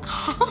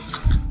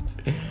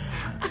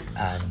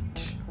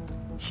 And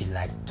she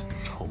liked to be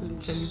choked.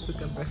 Literally took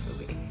her breath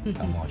away.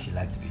 Come on, she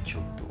liked to be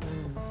choked though.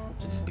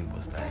 So this babe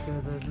was like, she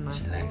was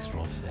asthmatic. She likes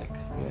rough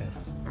sex.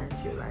 Yes. And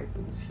she likes to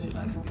be choked. She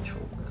likes to be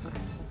choked.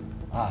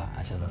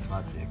 And she was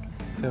asthmatic.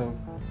 So,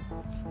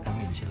 I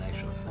mean, she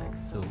likes rough sex.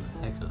 So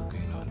sex was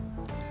going on.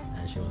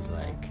 And she was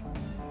like,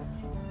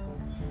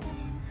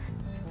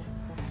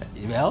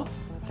 well,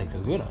 sex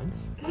was going on.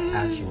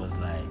 And she was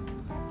like,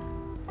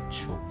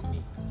 choke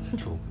me.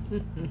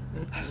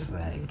 I was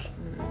like,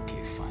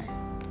 okay, fine.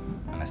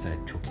 And I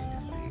started choking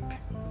this babe.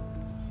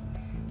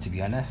 To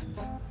be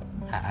honest,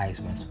 her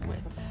eyes went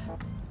wet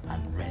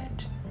and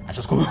red. I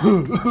just go,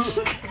 and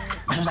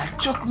she was like,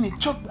 choke me.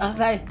 I was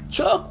like,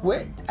 choke,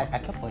 wait. I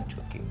kept on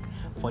choking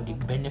for the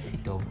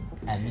benefit of,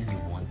 you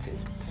want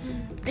it.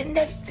 The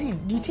next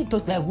thing, the thing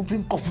was like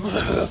whooping cough.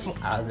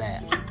 I was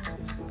like,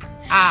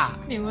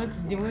 They want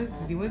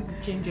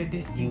to change your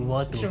destiny. you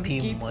want to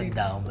pin more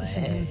down my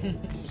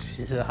head.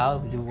 So how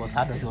does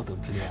it want to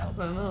play out?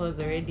 Mama was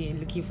already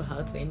looking for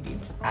how to end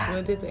it. She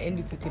wanted to end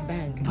it with a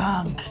bang.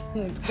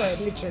 Quite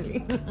literally.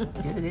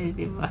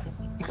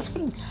 Because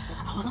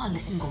I was not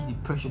letting go of the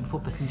pressure before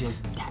person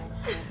just died.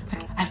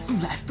 Like I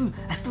feel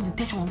the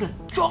tension. I'm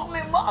like, choke me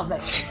more. I was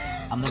like,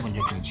 I'm not even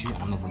joking with you.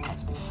 I'm not even trying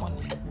to be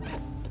funny.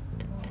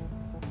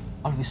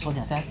 All of a sudden,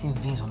 I started seeing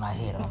veins on her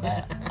head. I'm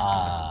like,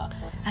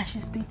 and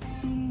she's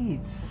petite.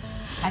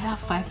 Either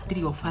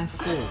 5'3" or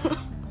 5'4".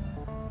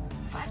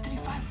 5'3",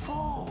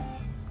 5'4".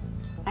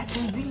 Like,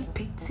 she's really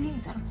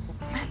petite. And,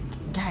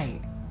 like, guy,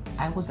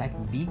 I was like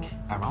big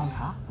around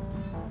her.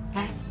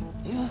 Like,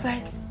 it was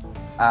like,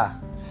 I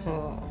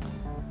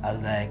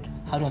was like,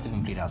 how do you want to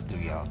even play that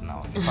story out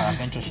now? If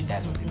peradventure she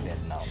dies on the bed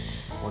now,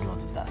 what do you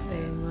want to start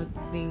saying? One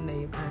thing that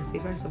you can say,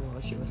 first of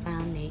all, she was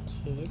found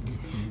naked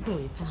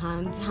with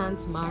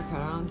hands marked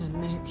around her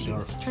neck. She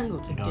was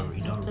strangled to death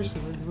after she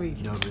was raped.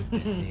 You don't rape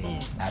per se.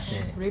 I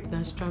said, raped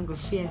and strangled.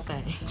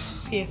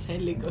 CSI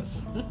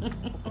Lagos.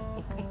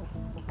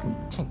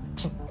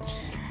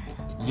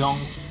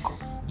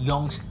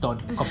 young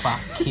stud copper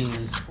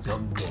kills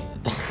young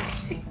girl.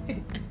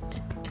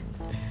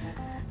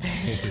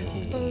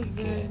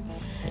 Okay.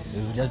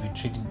 We will just be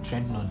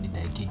trending on the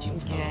KG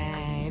vlog.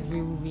 Yeah,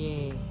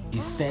 everywhere.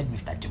 It said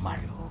Mr.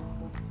 Jamario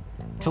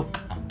took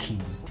and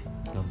killed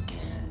young girl.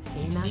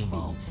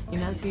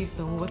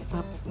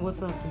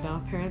 What's up with our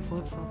parents?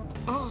 What's up?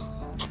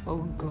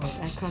 Oh God,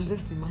 I can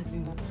just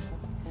imagine it.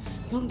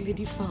 Young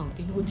lady found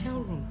in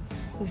hotel room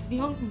with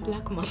young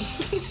black man.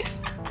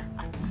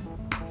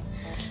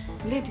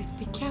 Ladies,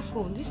 be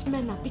careful. These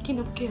men are picking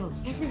up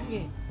girls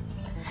everywhere.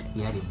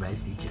 We had a bright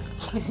future.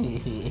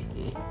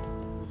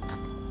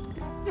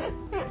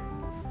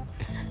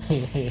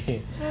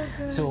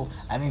 So,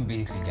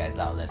 basically, guys,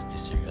 now let's be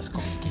serious.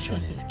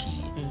 Communication is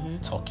key.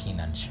 Talking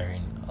and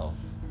sharing of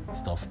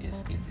stuff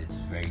is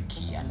very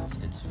key, and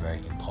it's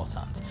very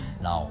important.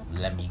 Now,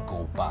 let me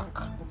go back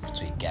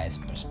to a guy's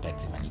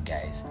perspective and a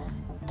guy's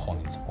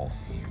point of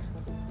view.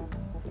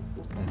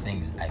 And the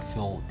thing is, I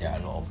feel there are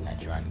a lot of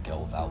Nigerian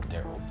girls out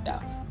there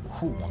that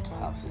who want to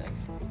have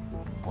sex,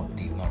 but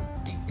they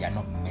are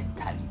not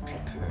mentally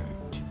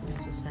prepared. The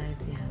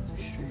society has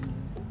restrained them.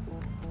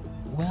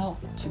 Well,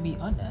 to be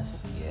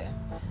honest,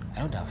 I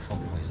know there are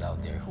fuckboys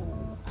out there who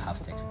have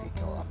sex with a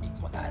girl and make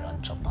more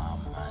iron chop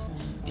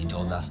and they do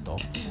all that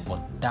stuff,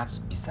 but that's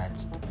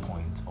besides the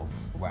point of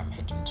where I'm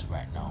heading to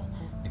right now,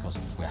 because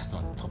we're still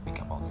on the topic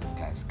about these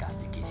guys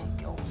castigating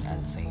girls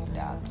and saying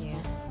that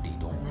they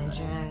don't.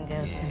 Nigerian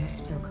girls can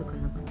spell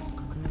coconut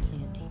in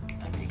your dick.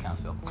 They can't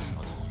spell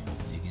coconut on your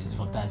dick. It's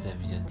sometimes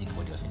you just dick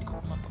body or spelling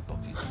coconut on top of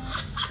it.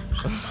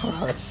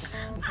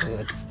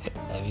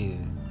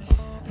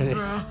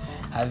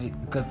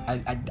 Because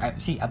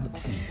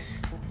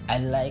I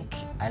like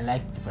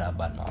people that are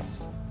bad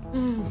mouths,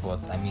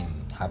 but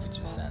have it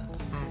with sense.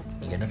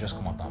 You cannot just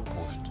come out and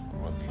post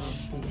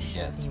rubbish.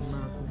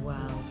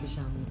 Wow,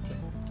 social media.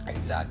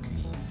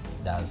 Exactly.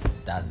 That's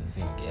the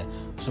thing. Yeah.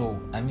 So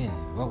where would I be?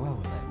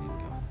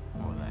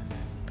 What would I say?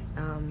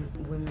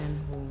 Women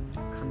who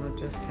cannot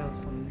just tell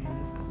some men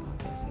about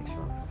their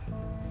sexual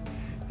preferences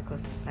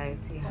because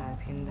society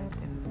has hindered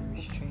them and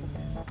restrained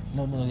them.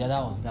 No,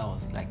 that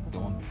was like the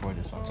one before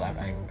this one. So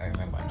I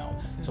remember now.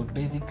 So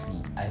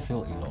basically, I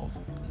feel a lot of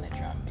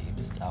Nigerian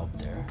babes out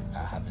there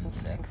are having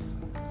sex,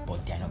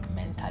 but they're not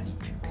mentally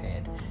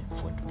prepared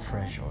for the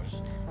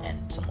pressures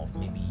and some of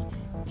maybe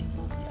the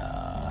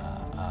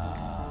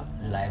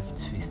life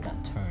twists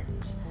and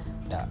turns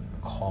that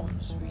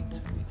comes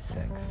with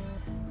sex.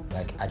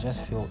 Like, I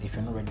just feel if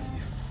you're not ready to be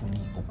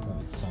fully open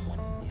with someone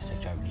in a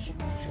sexual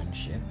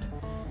relationship,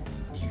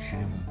 you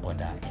shouldn't even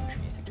bother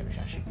entering a sexual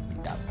relationship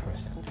with that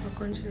person. But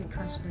can't you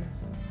catch them?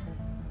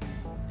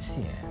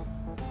 See,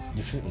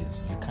 the truth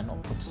is, you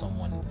cannot put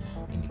someone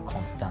in a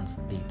constant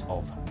state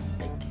of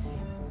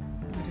begism.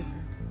 What is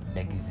that?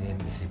 Begism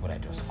is what I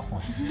just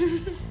coined.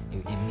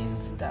 It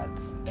means that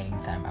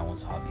anytime I want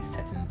to have a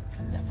certain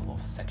level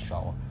of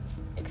sexual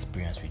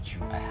experience with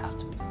you, I have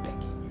to be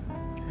begging you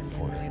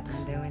for it.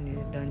 And then when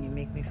it's done, you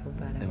make me feel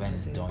bad. Then when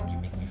it's done, you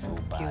make me feel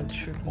bad.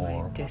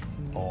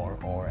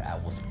 Or I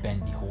will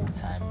spend the whole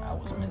time I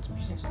was meant to be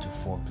using to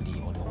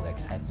foreplay or the whole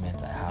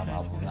excitement I have. I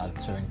will not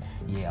turn.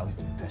 I was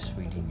to be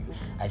persuading you.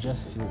 I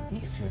just feel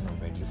if you're not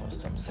ready for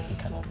some certain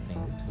kind of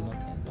things, do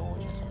not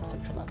indulge in some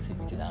sexual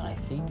activities. And I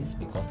say this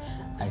because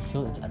I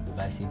feel it's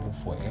advisable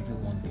for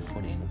everyone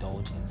before they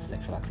indulge in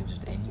sexual activities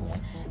with anyone,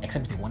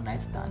 except it's a one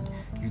night stand.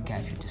 You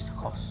guys should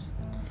discuss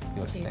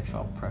your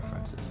sexual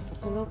preferences.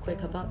 Real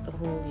quick about the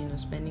whole,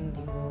 spending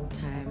the whole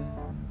time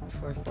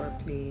for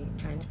foreplay,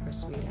 trying to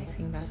persuade. I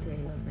think that's where a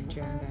lot of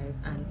Nigerian guys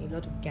and a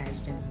lot of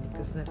guys generally,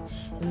 because it's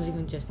not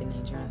even just a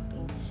Nigerian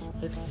thing.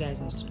 A lot of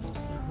guys need to see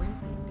when a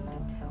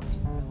lady tells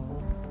you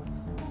no,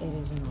 it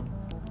is no.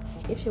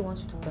 If she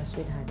wants you to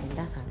persuade her, then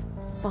that's her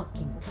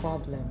fucking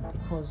problem,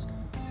 because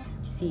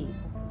see,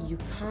 you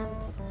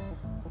can't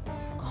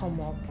come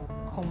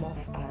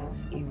off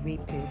as a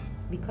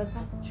rapist, because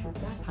that's the truth.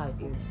 That's how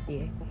it is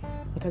here.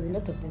 Because a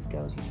lot of these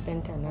girls, you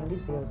spend time, and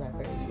these girls are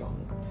very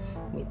young.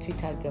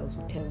 Twitter girls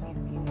will tell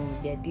you,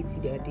 they're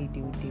dating the other day, they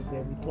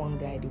were with one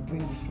guy, they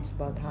bring receipts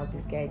about how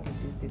this guy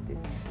did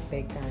this,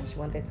 begged her, and she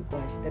wanted to go,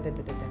 and she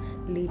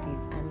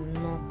Ladies, I'm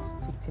not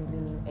victim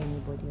blaming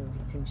anybody or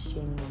victim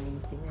shaming or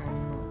anything.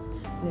 I'm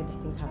not. These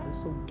things happen.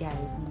 So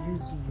guys,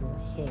 use your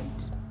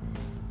head.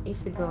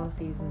 If the girl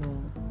says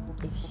no,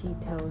 if she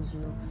tells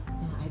you,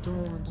 no, I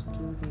don't want to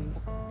do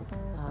this,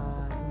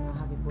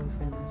 have a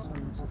boyfriend and so on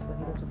and so forth,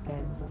 a lot of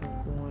guys will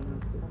still go on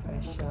and put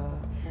pressure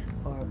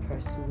or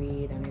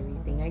persuade and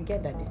everything. I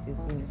get that this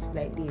is,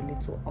 slightly a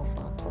little off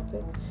our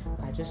topic,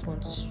 but I just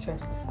want to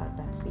stress the fact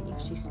that, see,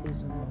 if she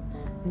says no,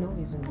 no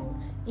is no.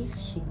 If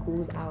she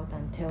goes out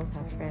and tells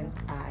her friends,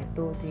 I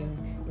told him,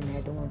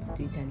 I don't want to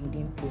do it, and he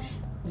didn't push,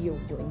 your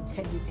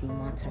integrity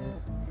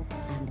matters.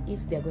 And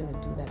if they're going to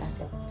do that, that's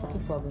a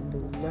fucking problem.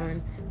 They'll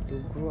learn,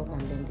 they'll grow up,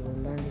 and then they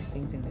will learn these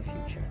things in the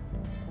future.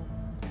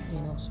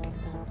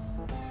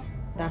 So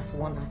that's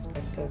one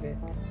aspect of it.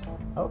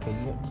 Okay,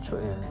 the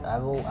truth is, I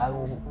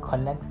will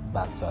connect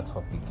back to our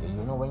topic.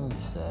 When you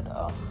said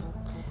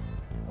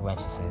when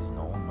she says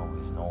no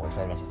is no,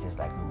 especially when she says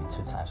like maybe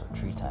 2 times or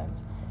 3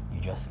 times, you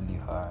just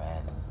leave her,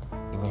 and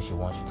even she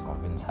wants you to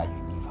convince her,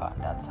 you leave her,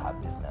 and that's her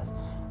business.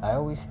 I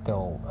always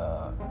tell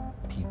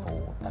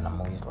people, and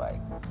I'm always like,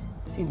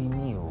 see, be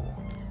me,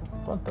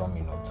 don't tell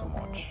me no too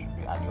much,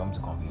 and you want me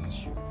to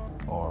convince you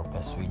or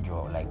persuade you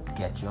or like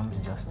get you, want me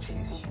to just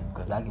chase you,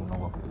 because that game not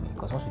work with me.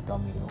 Because once you tell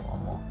me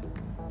no,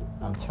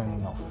 I'm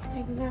turning off.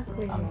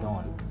 Exactly. I'm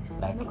done.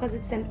 Because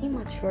it's an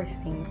immature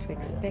thing to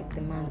expect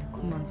the man to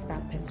come and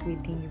start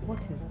persuading you.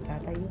 What is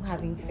that? Are you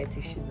having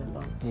fetishes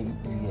about?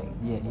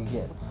 Yeah, you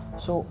get.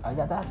 So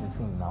that's the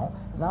thing now.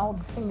 Now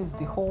the thing is,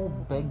 the whole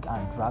beg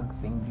and drag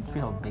thing. The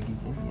thrill of beg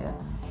is in here.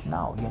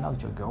 Now you're not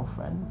with your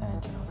girlfriend,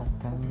 and she was like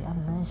telling me,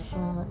 I'm not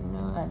sure.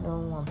 No, I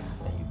don't want.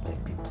 Then you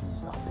beg, babe,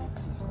 please now, beg,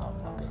 now.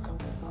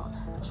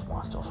 Just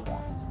once. Just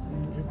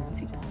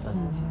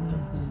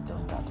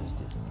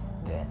this.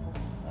 Then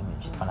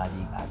she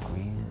finally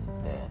agrees.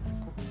 Then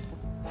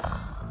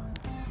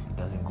it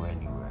doesn't go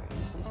anywhere.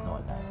 It's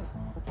not nice.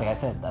 So like I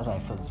said, that's why I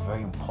feel it's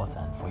very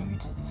important for you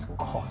to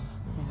discuss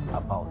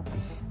about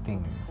these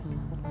things.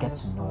 Get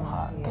to know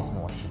her, get to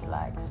know what she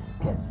likes,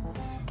 get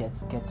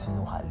to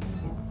know her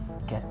limits,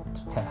 get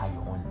to tell her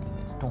your own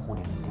limits. Don't hold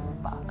anything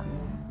back.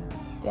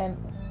 Then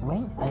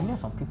when I know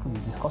some people, you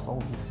discuss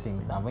all these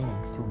things, and when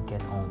you still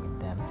get on with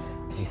them,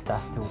 they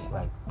start still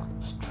like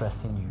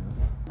stressing you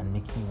and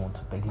making you want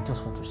to beg. They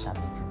just want to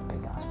make you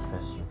beg and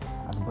stress you.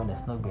 And to be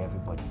honest, not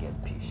everybody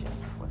get patient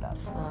for that.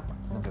 Not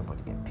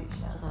everybody get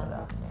patient for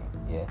that thing.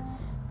 Yeah,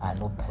 I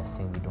know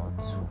personally don't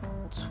do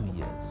 2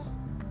 years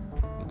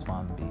with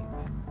one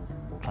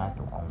babe, trying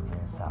to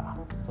convince her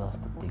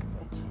just to take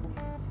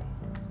virginity.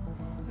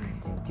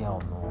 The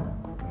girl no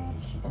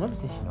really I don't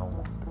say she don't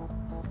want though.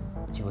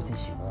 She will say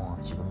she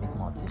wants. She will make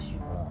mouth say she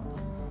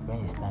wants. When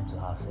it's time to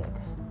have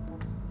sex,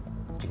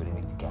 she gonna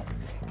make the guy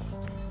beg.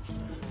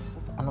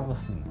 And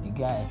obviously, the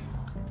guy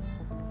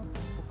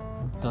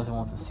doesn't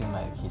want to seem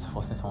like he's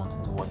forcing someone to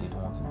do what they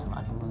don't want to do,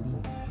 and he will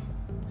leave.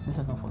 This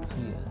went on for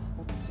 2 years.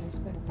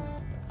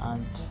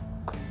 And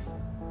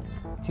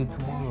till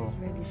tomorrow, she's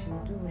ready,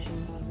 she'll do what she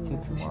wants to do.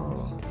 Till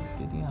tomorrow,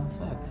 they didn't have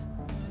sex,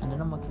 and they're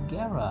not more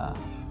together.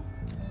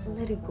 So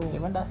let it go.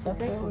 Sex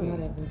is not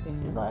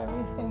everything. It's not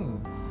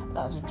everything.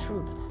 That's the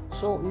truth.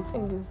 So the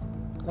thing is,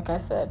 like I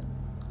said,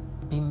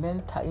 be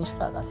mentally, ensure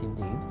that as a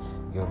babe,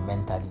 you're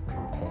mentally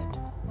prepared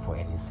for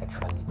any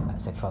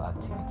sexual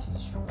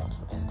activities you want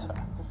to enter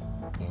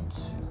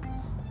into.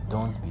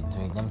 Don't be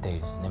doing. Let me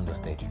just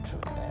tell you the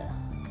truth.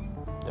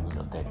 Let me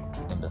just tell you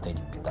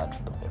the bitter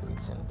truth of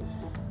everything.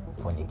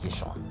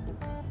 Fornication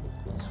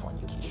is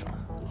fornication.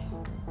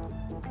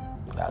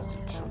 That's the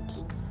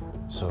truth.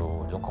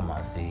 So don't come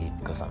and say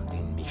because I'm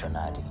doing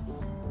missionary,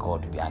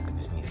 God will be angry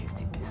with me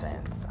 50%.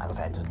 And because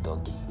I do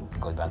doggy,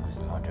 God will be angry with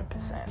me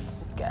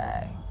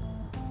 100%.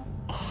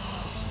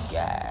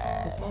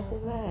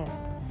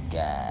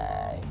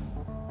 Guy,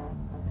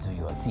 do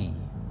your thing.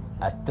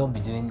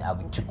 I'll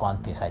be took one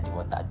thing inside the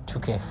water,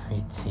 took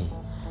everything.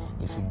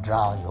 If you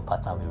drown, your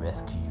partner will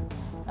rescue you.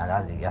 And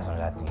that's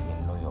another thing,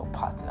 you know your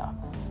partner.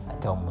 I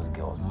tell most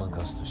girls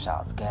to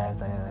shout,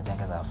 guys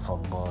are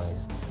fuck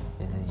boys.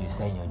 This is you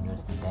send your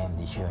news to them,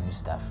 they share your news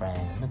to their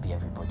friends. Not be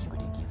everybody you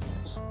gonna give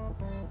news.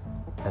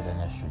 That's the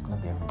honest truth.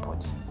 Not be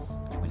everybody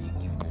you gonna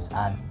give news.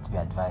 And to be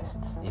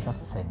advised, if you want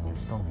to send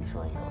news, don't be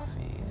showing your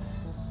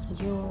face.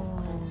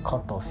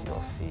 Cut off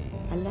your face.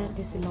 I learned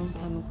this a long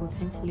time ago,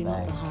 thankfully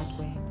not the hard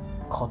way.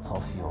 cut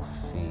off your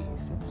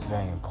face. It's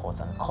very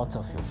important. Cut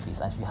off your face.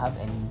 And if you have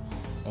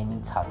any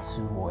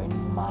tattoo or any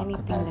mark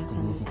anything that is that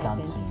significant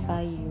can to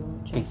identify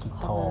you, just pick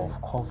it off,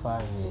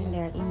 cover it.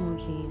 There are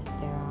emojis.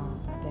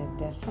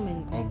 There's so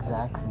many things.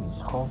 Exactly,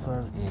 cover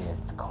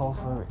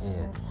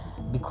it,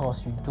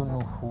 because you don't know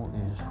who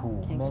is who.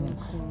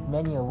 Exactly.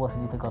 Many of us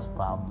need us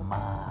are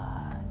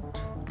mad.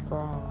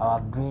 Bro. Our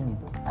brain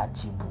is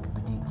detachable.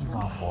 We dey give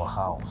am for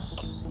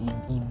house.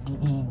 It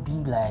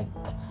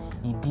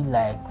be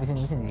like what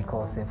they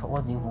call self.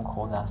 What do you even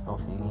call that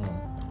stuff again?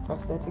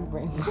 Prosthetic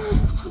brain.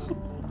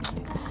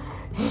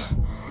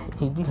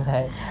 He'd be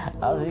like,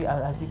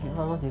 I think it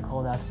was what they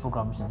call that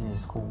program we used to do in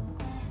school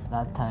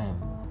that time.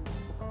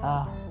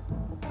 God,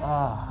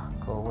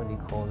 what do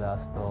you call that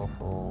stuff?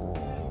 Oh,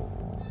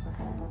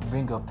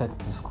 bring your pets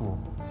to school.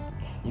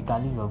 You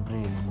can leave your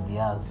brain in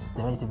the house.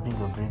 They want you to bring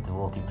your brain to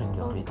work. You bring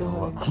your brain to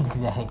work.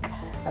 Like,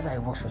 that's how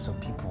it works for some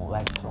people.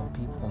 Like, some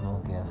people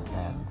don't get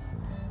sense.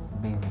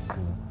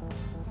 Basically,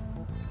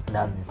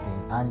 that's the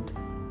thing. And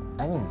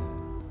I mean,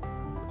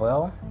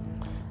 well,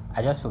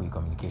 I just feel with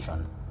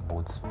communication,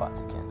 both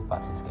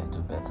parties can do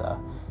better.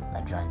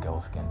 Nigerian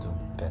girls can do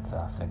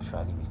better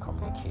sexually with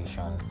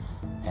communication,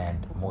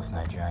 and most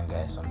Nigerian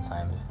guys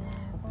sometimes.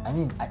 I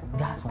mean,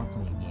 that's one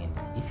thing again.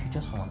 If you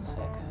just want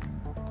sex,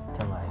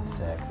 tell her it's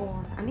sex.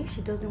 And if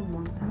she doesn't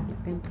want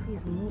that, then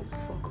please move the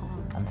fuck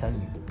on. I'm telling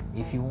you,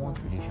 if you want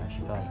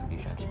relationship, tell her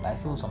relationship. I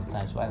feel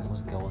sometimes why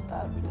most girls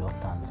are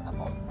reluctant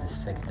about the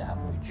sex they have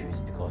with you is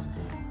because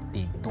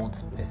they don't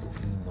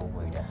specifically know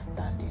where they're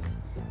standing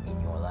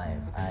in your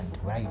life, and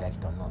whether you like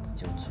it or not,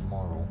 till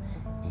tomorrow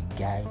a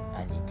guy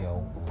and a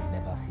girl will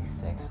never see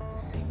sex the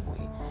same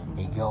way.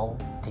 A girl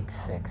takes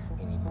sex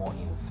in a more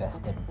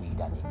invested way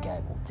than a guy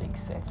will take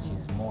sex.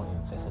 She's more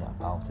invested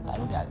about it. I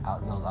know there are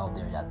girls out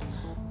there that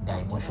their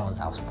emotions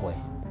are spoiled.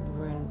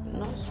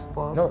 Not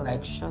spoiled, No, but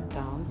like shut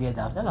down. Yeah,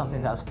 that's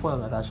something that's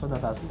spoiled, that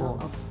shut that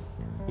spoiled.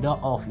 You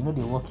don't off,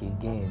 they work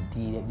again.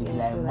 They be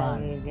like, so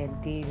man, they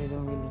get deep, they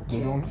don't really care.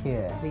 They don't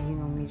care. But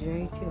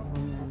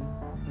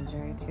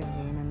majority of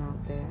the women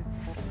out there,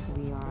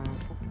 we are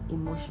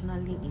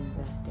emotionally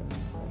invested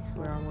in sex.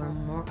 We're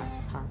more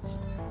attached.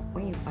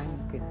 When you find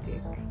a good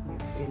dick,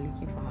 you're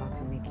looking for how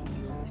to make it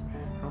yours.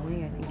 And when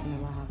you're thinking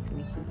about how to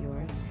make it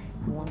yours,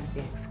 you want to be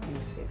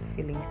exclusive.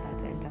 Feelings start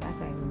to enter. That's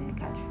why women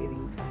catch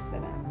feelings faster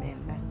than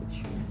men. That's the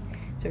truth.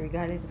 So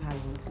regardless of how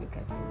you want to look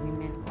at it,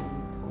 women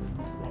always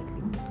most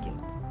likely would get.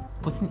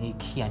 Putting a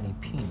key and a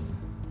pin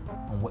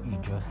on what you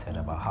just said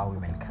about how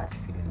women catch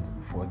feelings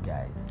for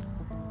guys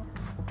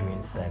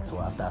during sex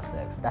or after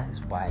sex, that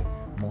is why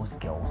most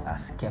girls are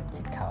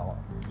skeptical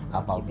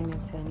about giving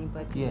it to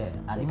anybody. Yeah,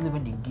 and even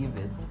when they give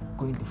it,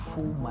 going the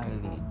full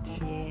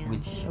mileage. Yeah,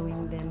 with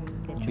showing them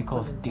the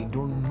because they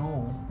don't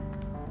know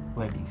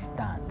where they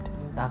stand.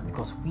 That's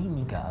because we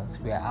niggas,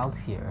 we are out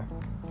here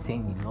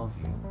saying we love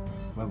you,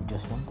 where we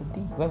just want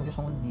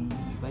the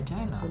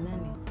vagina.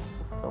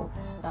 So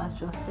that's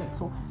just it.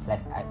 So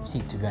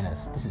to be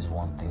honest, this is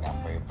one thing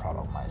I'm very proud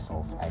of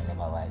myself. I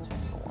never lied to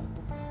anyone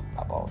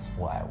about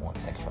what I want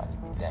sexually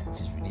with them. If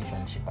it's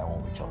relationship, I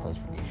want with you, it's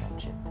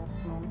relationship.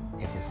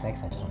 If it's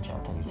sex, I just want you,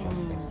 I'll tell you it's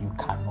just sex. You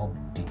cannot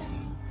beat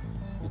me.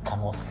 You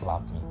cannot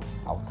slap me.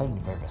 I will tell you in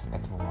a very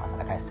respectable manner.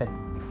 Like I said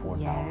before,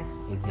 yes,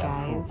 now is the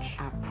guys,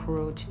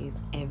 approach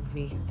is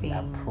everything. The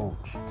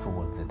approach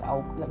towards it.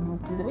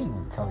 There's a way you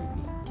will tell a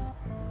lady,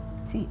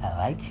 see, I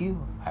like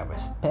you, I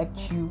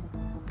respect you,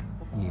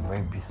 you're a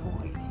very beautiful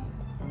lady.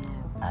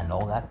 And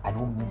all that, I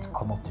don't mean to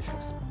come off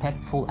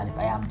disrespectful, and if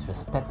I am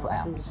disrespectful, I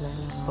am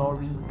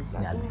sorry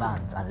in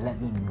advance, and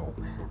let me know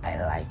I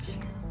like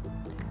you.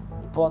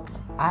 But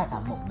I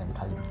am not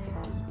mentally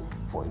ready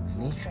for a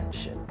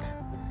relationship,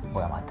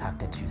 but I'm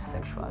attracted to you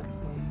sexually.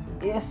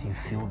 If you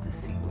feel the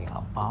same way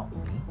about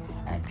me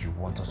and you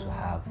want us to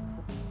have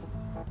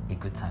a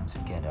good time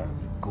together,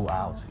 we go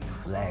out, we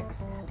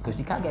flex, because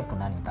you can't get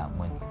punani without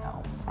money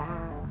now.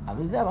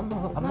 It's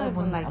not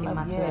even like a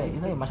materialistic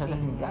it's not a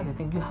materialistic thing. That's the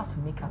thing. You have to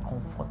make her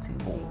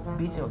comfortable.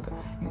 Exactly.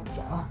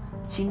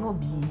 She no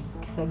be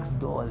sex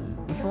doll.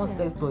 If you want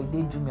sex doll,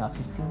 they do me at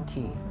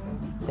 15k,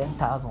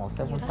 10,000,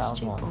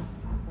 7,000.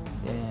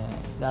 Yeah,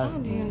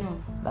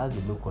 that's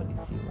the low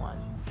quality one.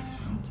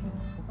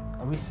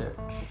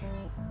 Research.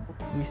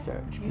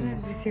 Research.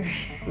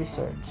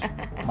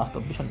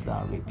 Masturbation is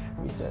not rape.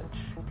 Research.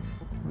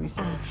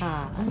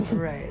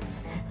 Right.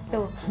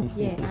 So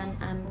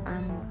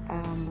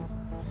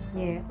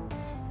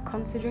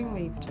considering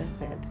what you've just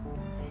said,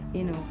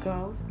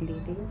 girls,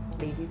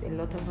 ladies, a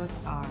lot of us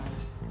are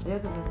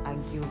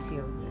guilty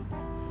of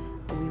this.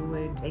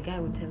 A guy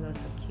would tell us,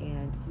 okay,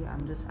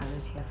 I'm just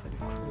here for the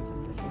cruise,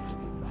 I'm just here for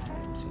the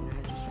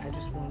vibes, I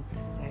just want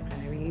the sex,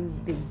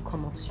 and they would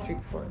come off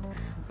straightforward.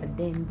 But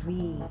then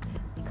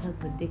because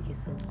the dick is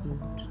so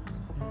good,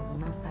 we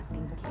now start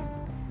thinking,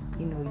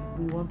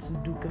 we want to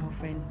do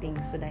girlfriend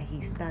things so that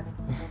he starts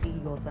to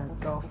see us as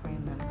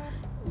girlfriend, and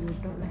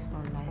let's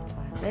not lie to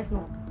us. Let's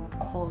not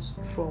cause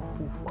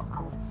trouble for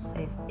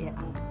ourselves here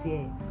and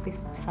there,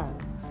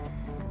 sisters.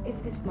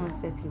 if this man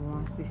says he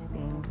wants this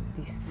thing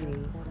this way,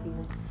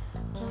 please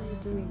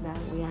just do it that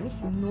way. And if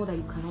you know that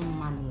you cannot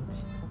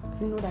manage,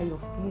 if you know that your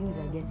feelings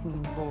are getting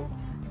involved,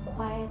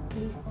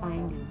 quietly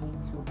find a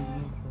way to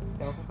remove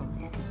yourself from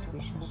the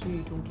situation so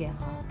you don't get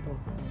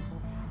heartbroken.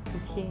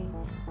 Okay,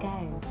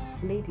 guys,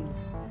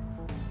 ladies,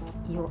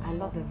 I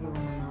love every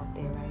woman out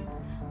there, right?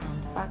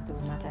 And the fact of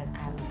the matter is,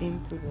 I've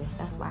been through this.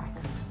 That's why I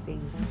can say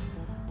it.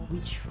 We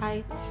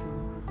try to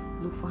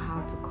look for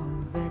how to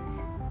convert,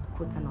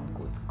 quote and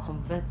unquote,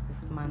 convert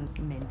this man's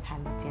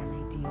mentality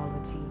and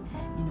ideology,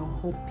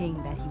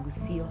 hoping that he will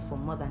see us for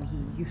more than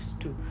he used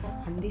to.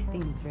 And this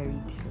thing is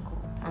very difficult.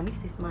 And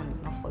if this man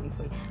is not falling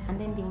for you, and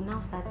then they will now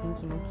start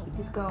thinking, okay,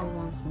 this girl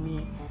wants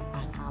me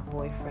as her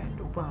boyfriend,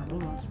 but I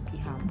don't want to be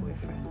her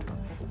boyfriend.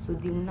 So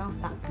they will now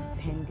start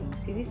pretending.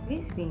 See, this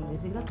thing,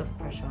 there's a lot of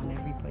pressure on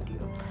everybody.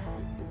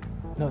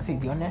 No, see,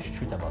 the honest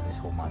truth about this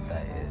whole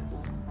matter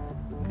is,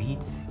 be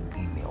it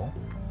a male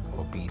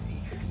or be it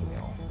a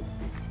female,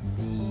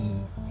 the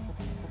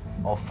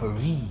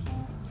offeree,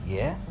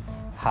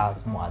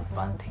 has more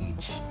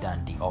advantage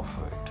than the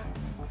offered.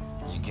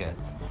 You get,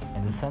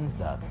 in the sense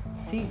that,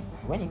 see,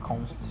 when it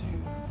comes to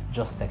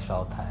just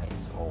sexual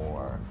ties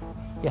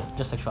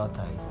just sexual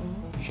ties,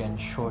 you should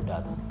ensure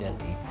that there's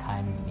a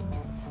time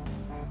limit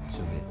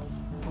to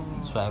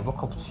it. So I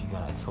walk up to you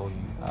and I tell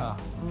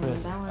you,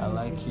 Chris, I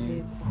like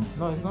you.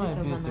 No, it's not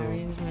a bit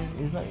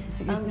though. It's not.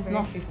 It's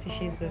not 50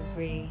 Shades of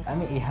Grey. I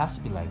mean, it has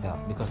to be like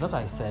that because that's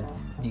why I said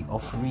the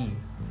offeree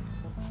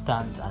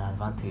stands an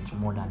advantage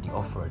more than the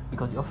offered,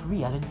 because the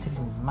offeree has already taken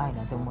in his mind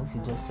and said, well, this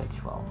is just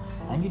sexual,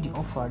 and you, the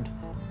offered,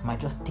 might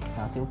just take it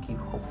and say, okay,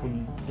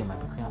 hopefully there might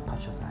be greener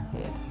pastures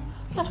ahead.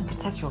 You have to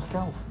protect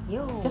yourself.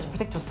 You have to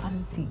protect your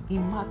sanity. It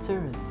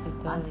matters.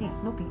 And see,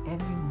 not be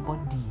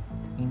everybody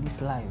in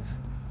this life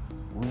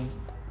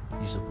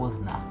you suppose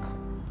knack,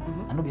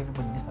 and not be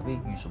everybody in this life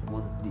you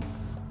suppose date.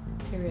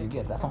 Period. You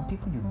get that some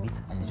people you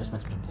meet and they just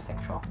meant to be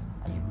sexual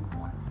and you move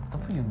on.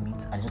 Some people you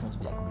meet and it's just meant to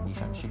be like a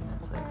relationship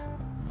and sex.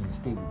 You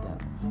stay with them.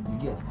 You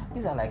get,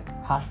 these are like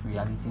harsh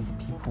realities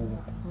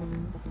people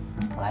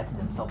lie to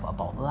themselves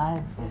about.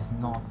 Life is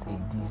not a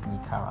Disney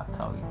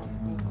character or a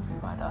Disney movie,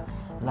 rather.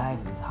 Life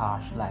is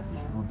harsh, life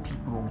is rude.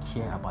 People don't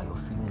care about your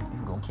feelings,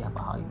 people don't care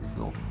about how you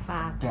feel.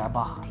 They're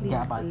about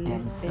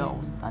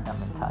themselves and their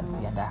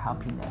mentality and their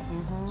happiness.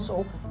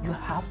 So you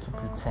have to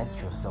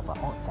protect yourself at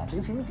all times. So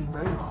if you meet a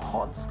very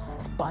hot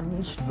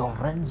Spanish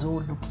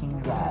Lorenzo looking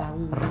guy,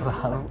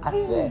 I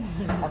swear,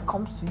 that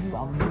comes to you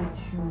and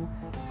meets you,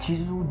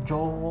 chisel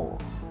jaw,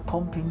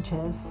 pumping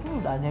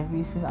chest and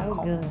everything,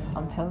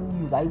 I'm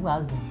telling you, that even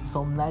has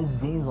some nice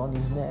veins on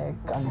his neck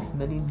and it's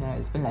smelling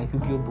nice, smelling like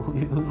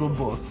Hugo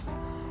Boss.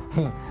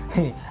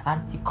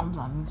 And he comes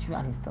and meets you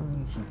and he's telling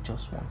you he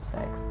just wants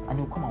sex, and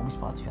he'll come and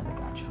whisper to you and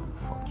like, actually,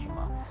 fuck you,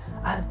 man.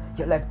 And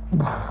you're like,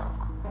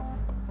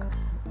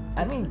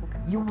 I mean,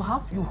 you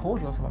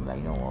hold yourself and be like,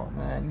 you know what,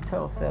 man, you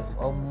tell yourself,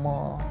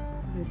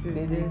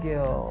 baby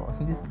girl,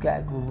 this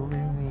guy go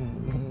ruin me,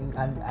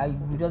 and I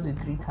will just do it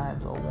 3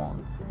 times or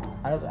once.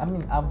 And I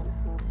mean,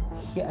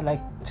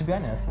 to be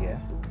honest,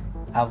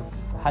 I've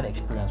had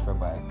experience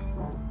whereby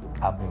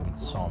I've been with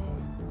some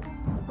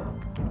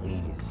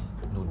ladies,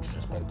 no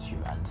disrespect to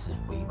you, and this is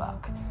way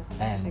back,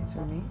 and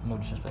no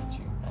disrespect to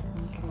you, like,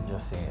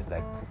 just say it,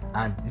 like,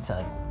 and it's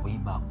like way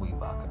back,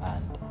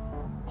 and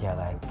they're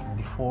like,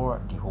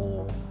 before the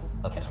whole,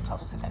 okay,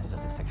 sometimes it's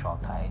just a sexual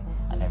tie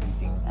and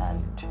everything,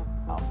 and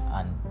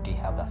they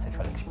have that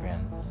sexual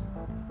experience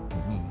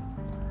with me,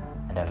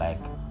 and they're like,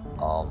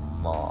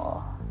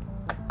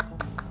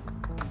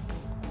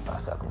 I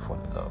said I could fall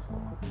in love.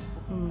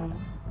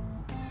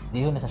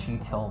 They don't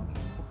necessarily tell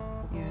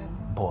me,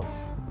 but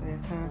their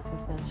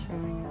characters are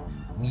showing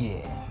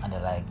you. And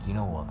they're like, you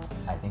know what?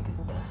 I think it's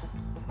best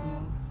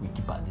we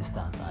keep our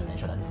distance and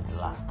ensure that this is the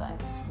last time.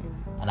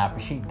 And I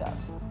appreciate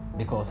that,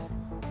 because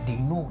they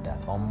know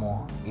that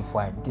if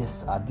we're at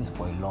this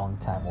for a long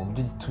time, or we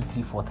do this 2,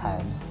 3, 4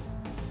 times,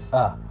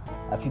 I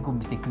feel go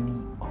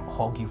mistakenly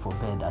hug you for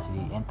bed as we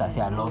enter,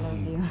 say I love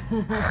you.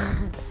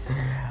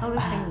 All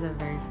those things are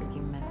very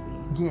freaking messy.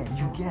 Yeah,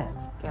 you get.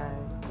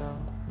 Guys,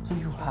 girls. So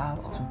you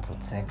have to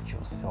protect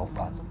yourself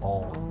at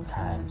all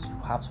times. You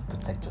have to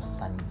protect your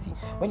sanity.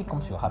 When it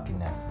comes to your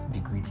happiness, be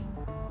greedy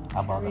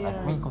about that.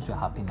 Like, when it comes to your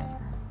happiness,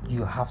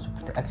 you have to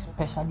protect,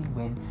 especially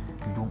when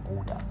you don't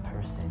owe that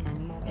person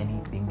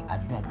anything,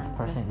 and you know that this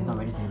person is not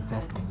ready to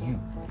invest in you.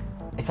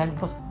 Actually,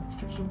 because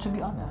to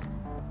be honest,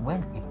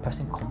 when a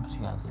person comes to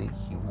you and says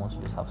he wants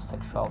to just have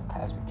sexual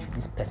ties with you,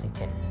 this person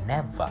can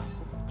never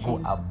go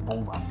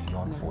above and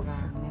beyond for you.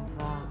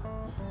 Never.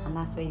 And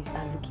that's where you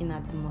start looking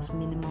at the most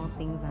minimal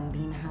things and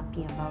being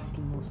happy about the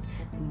most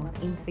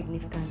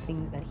insignificant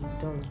things that he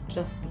does,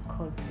 just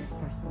because this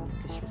person will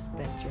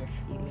disrespect your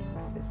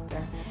feelings,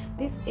 sister.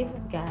 This,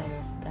 even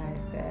guys,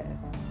 that's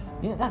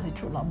the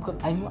truth now, because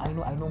I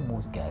know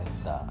most guys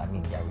that, I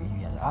mean, they're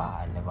really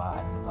I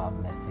never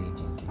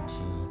message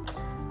Nkechi.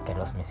 Get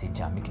us message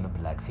and make it not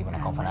be like, see, when I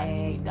come for I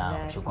need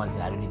down, she'll come and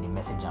say I don't need the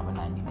message when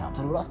I need down.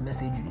 So they just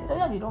message you.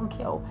 They don't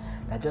care.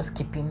 They're just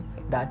keeping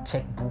that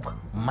checkbook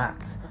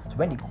marked. So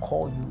when they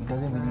call you, it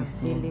doesn't You're really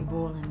seem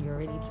available and you're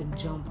ready to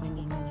jump when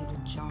they need you to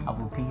jump. I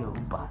will pay your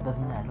Uber.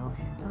 Doesn't mean I love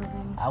you.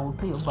 Doesn't I will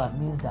pay your Uber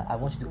means that I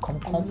want you to come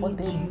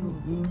comfortably.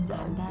 and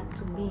that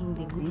to being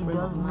the good It friend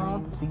does of not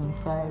mine.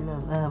 signify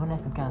love. When I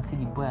can see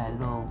the boy I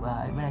love,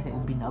 when I say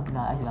Ubina,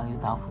 I actually can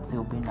use that for say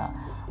Ubina.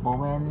 But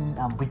when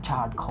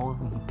Richard calls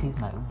me, he pays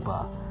my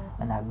Uber,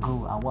 and I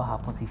go, and what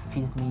happens? He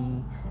feeds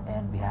me,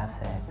 and we have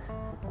sex.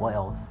 What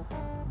else?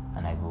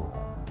 And I go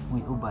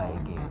with Uber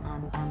again.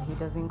 And he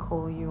doesn't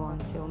call you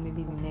until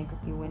maybe the next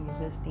day when he's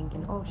just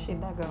thinking, oh shit,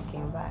 that girl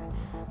came back.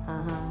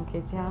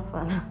 Okay, you have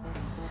fun.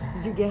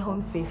 Did you get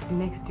home safe the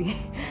next day?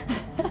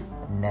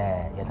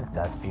 Nah, you're not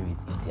that spirit,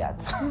 idiot.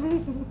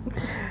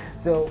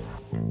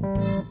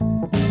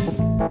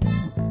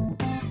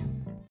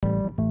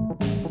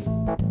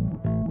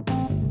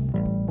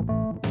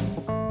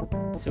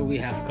 So we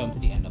have come to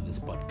the end of this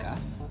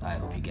podcast. I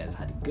hope you guys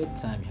had a good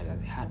time. You guys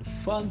had a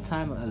fun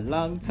time, a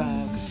long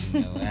time.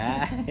 You know,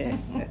 I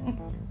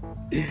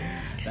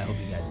hope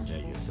you guys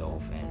enjoyed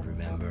yourself. And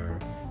remember,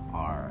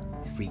 our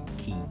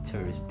Freaky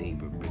Thursday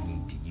we're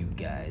bringing to you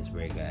guys,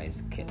 where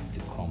guys get to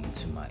come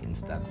to my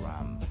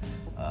Instagram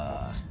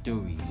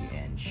story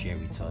and share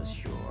with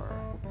us your,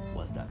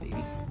 what's that,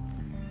 baby?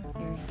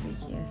 Your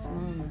freakiest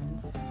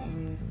moments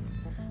with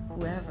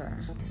whoever.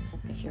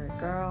 If you're a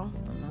girl,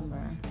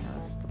 remember, tell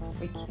us the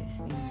freakiest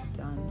thing you've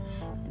done.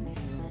 And if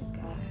you're a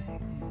guy,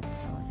 come and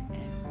tell us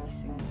every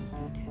single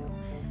detail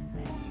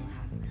that you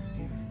have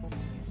experienced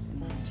with the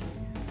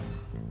Nigerian girl.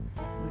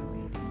 We're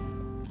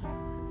waiting.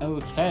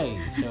 Okay,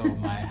 so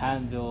my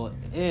handle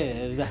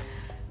is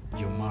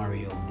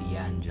Jomario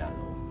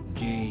D'Angelo.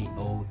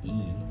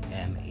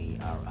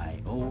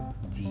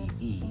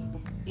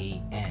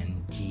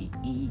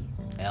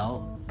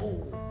 JomarioDeangelo.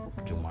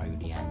 Jomario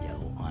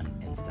D'Angelo on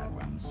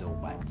Instagram. So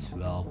by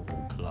 12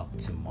 o'clock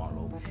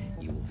tomorrow,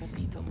 you will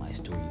see it on my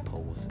story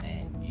post,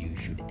 and you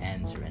should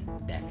answer, and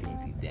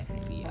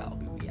definitely I'll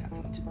be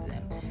reacting to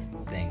them.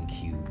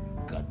 Thank you.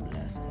 God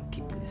bless, and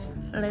keep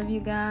listening. Love you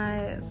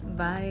guys.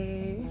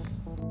 Bye.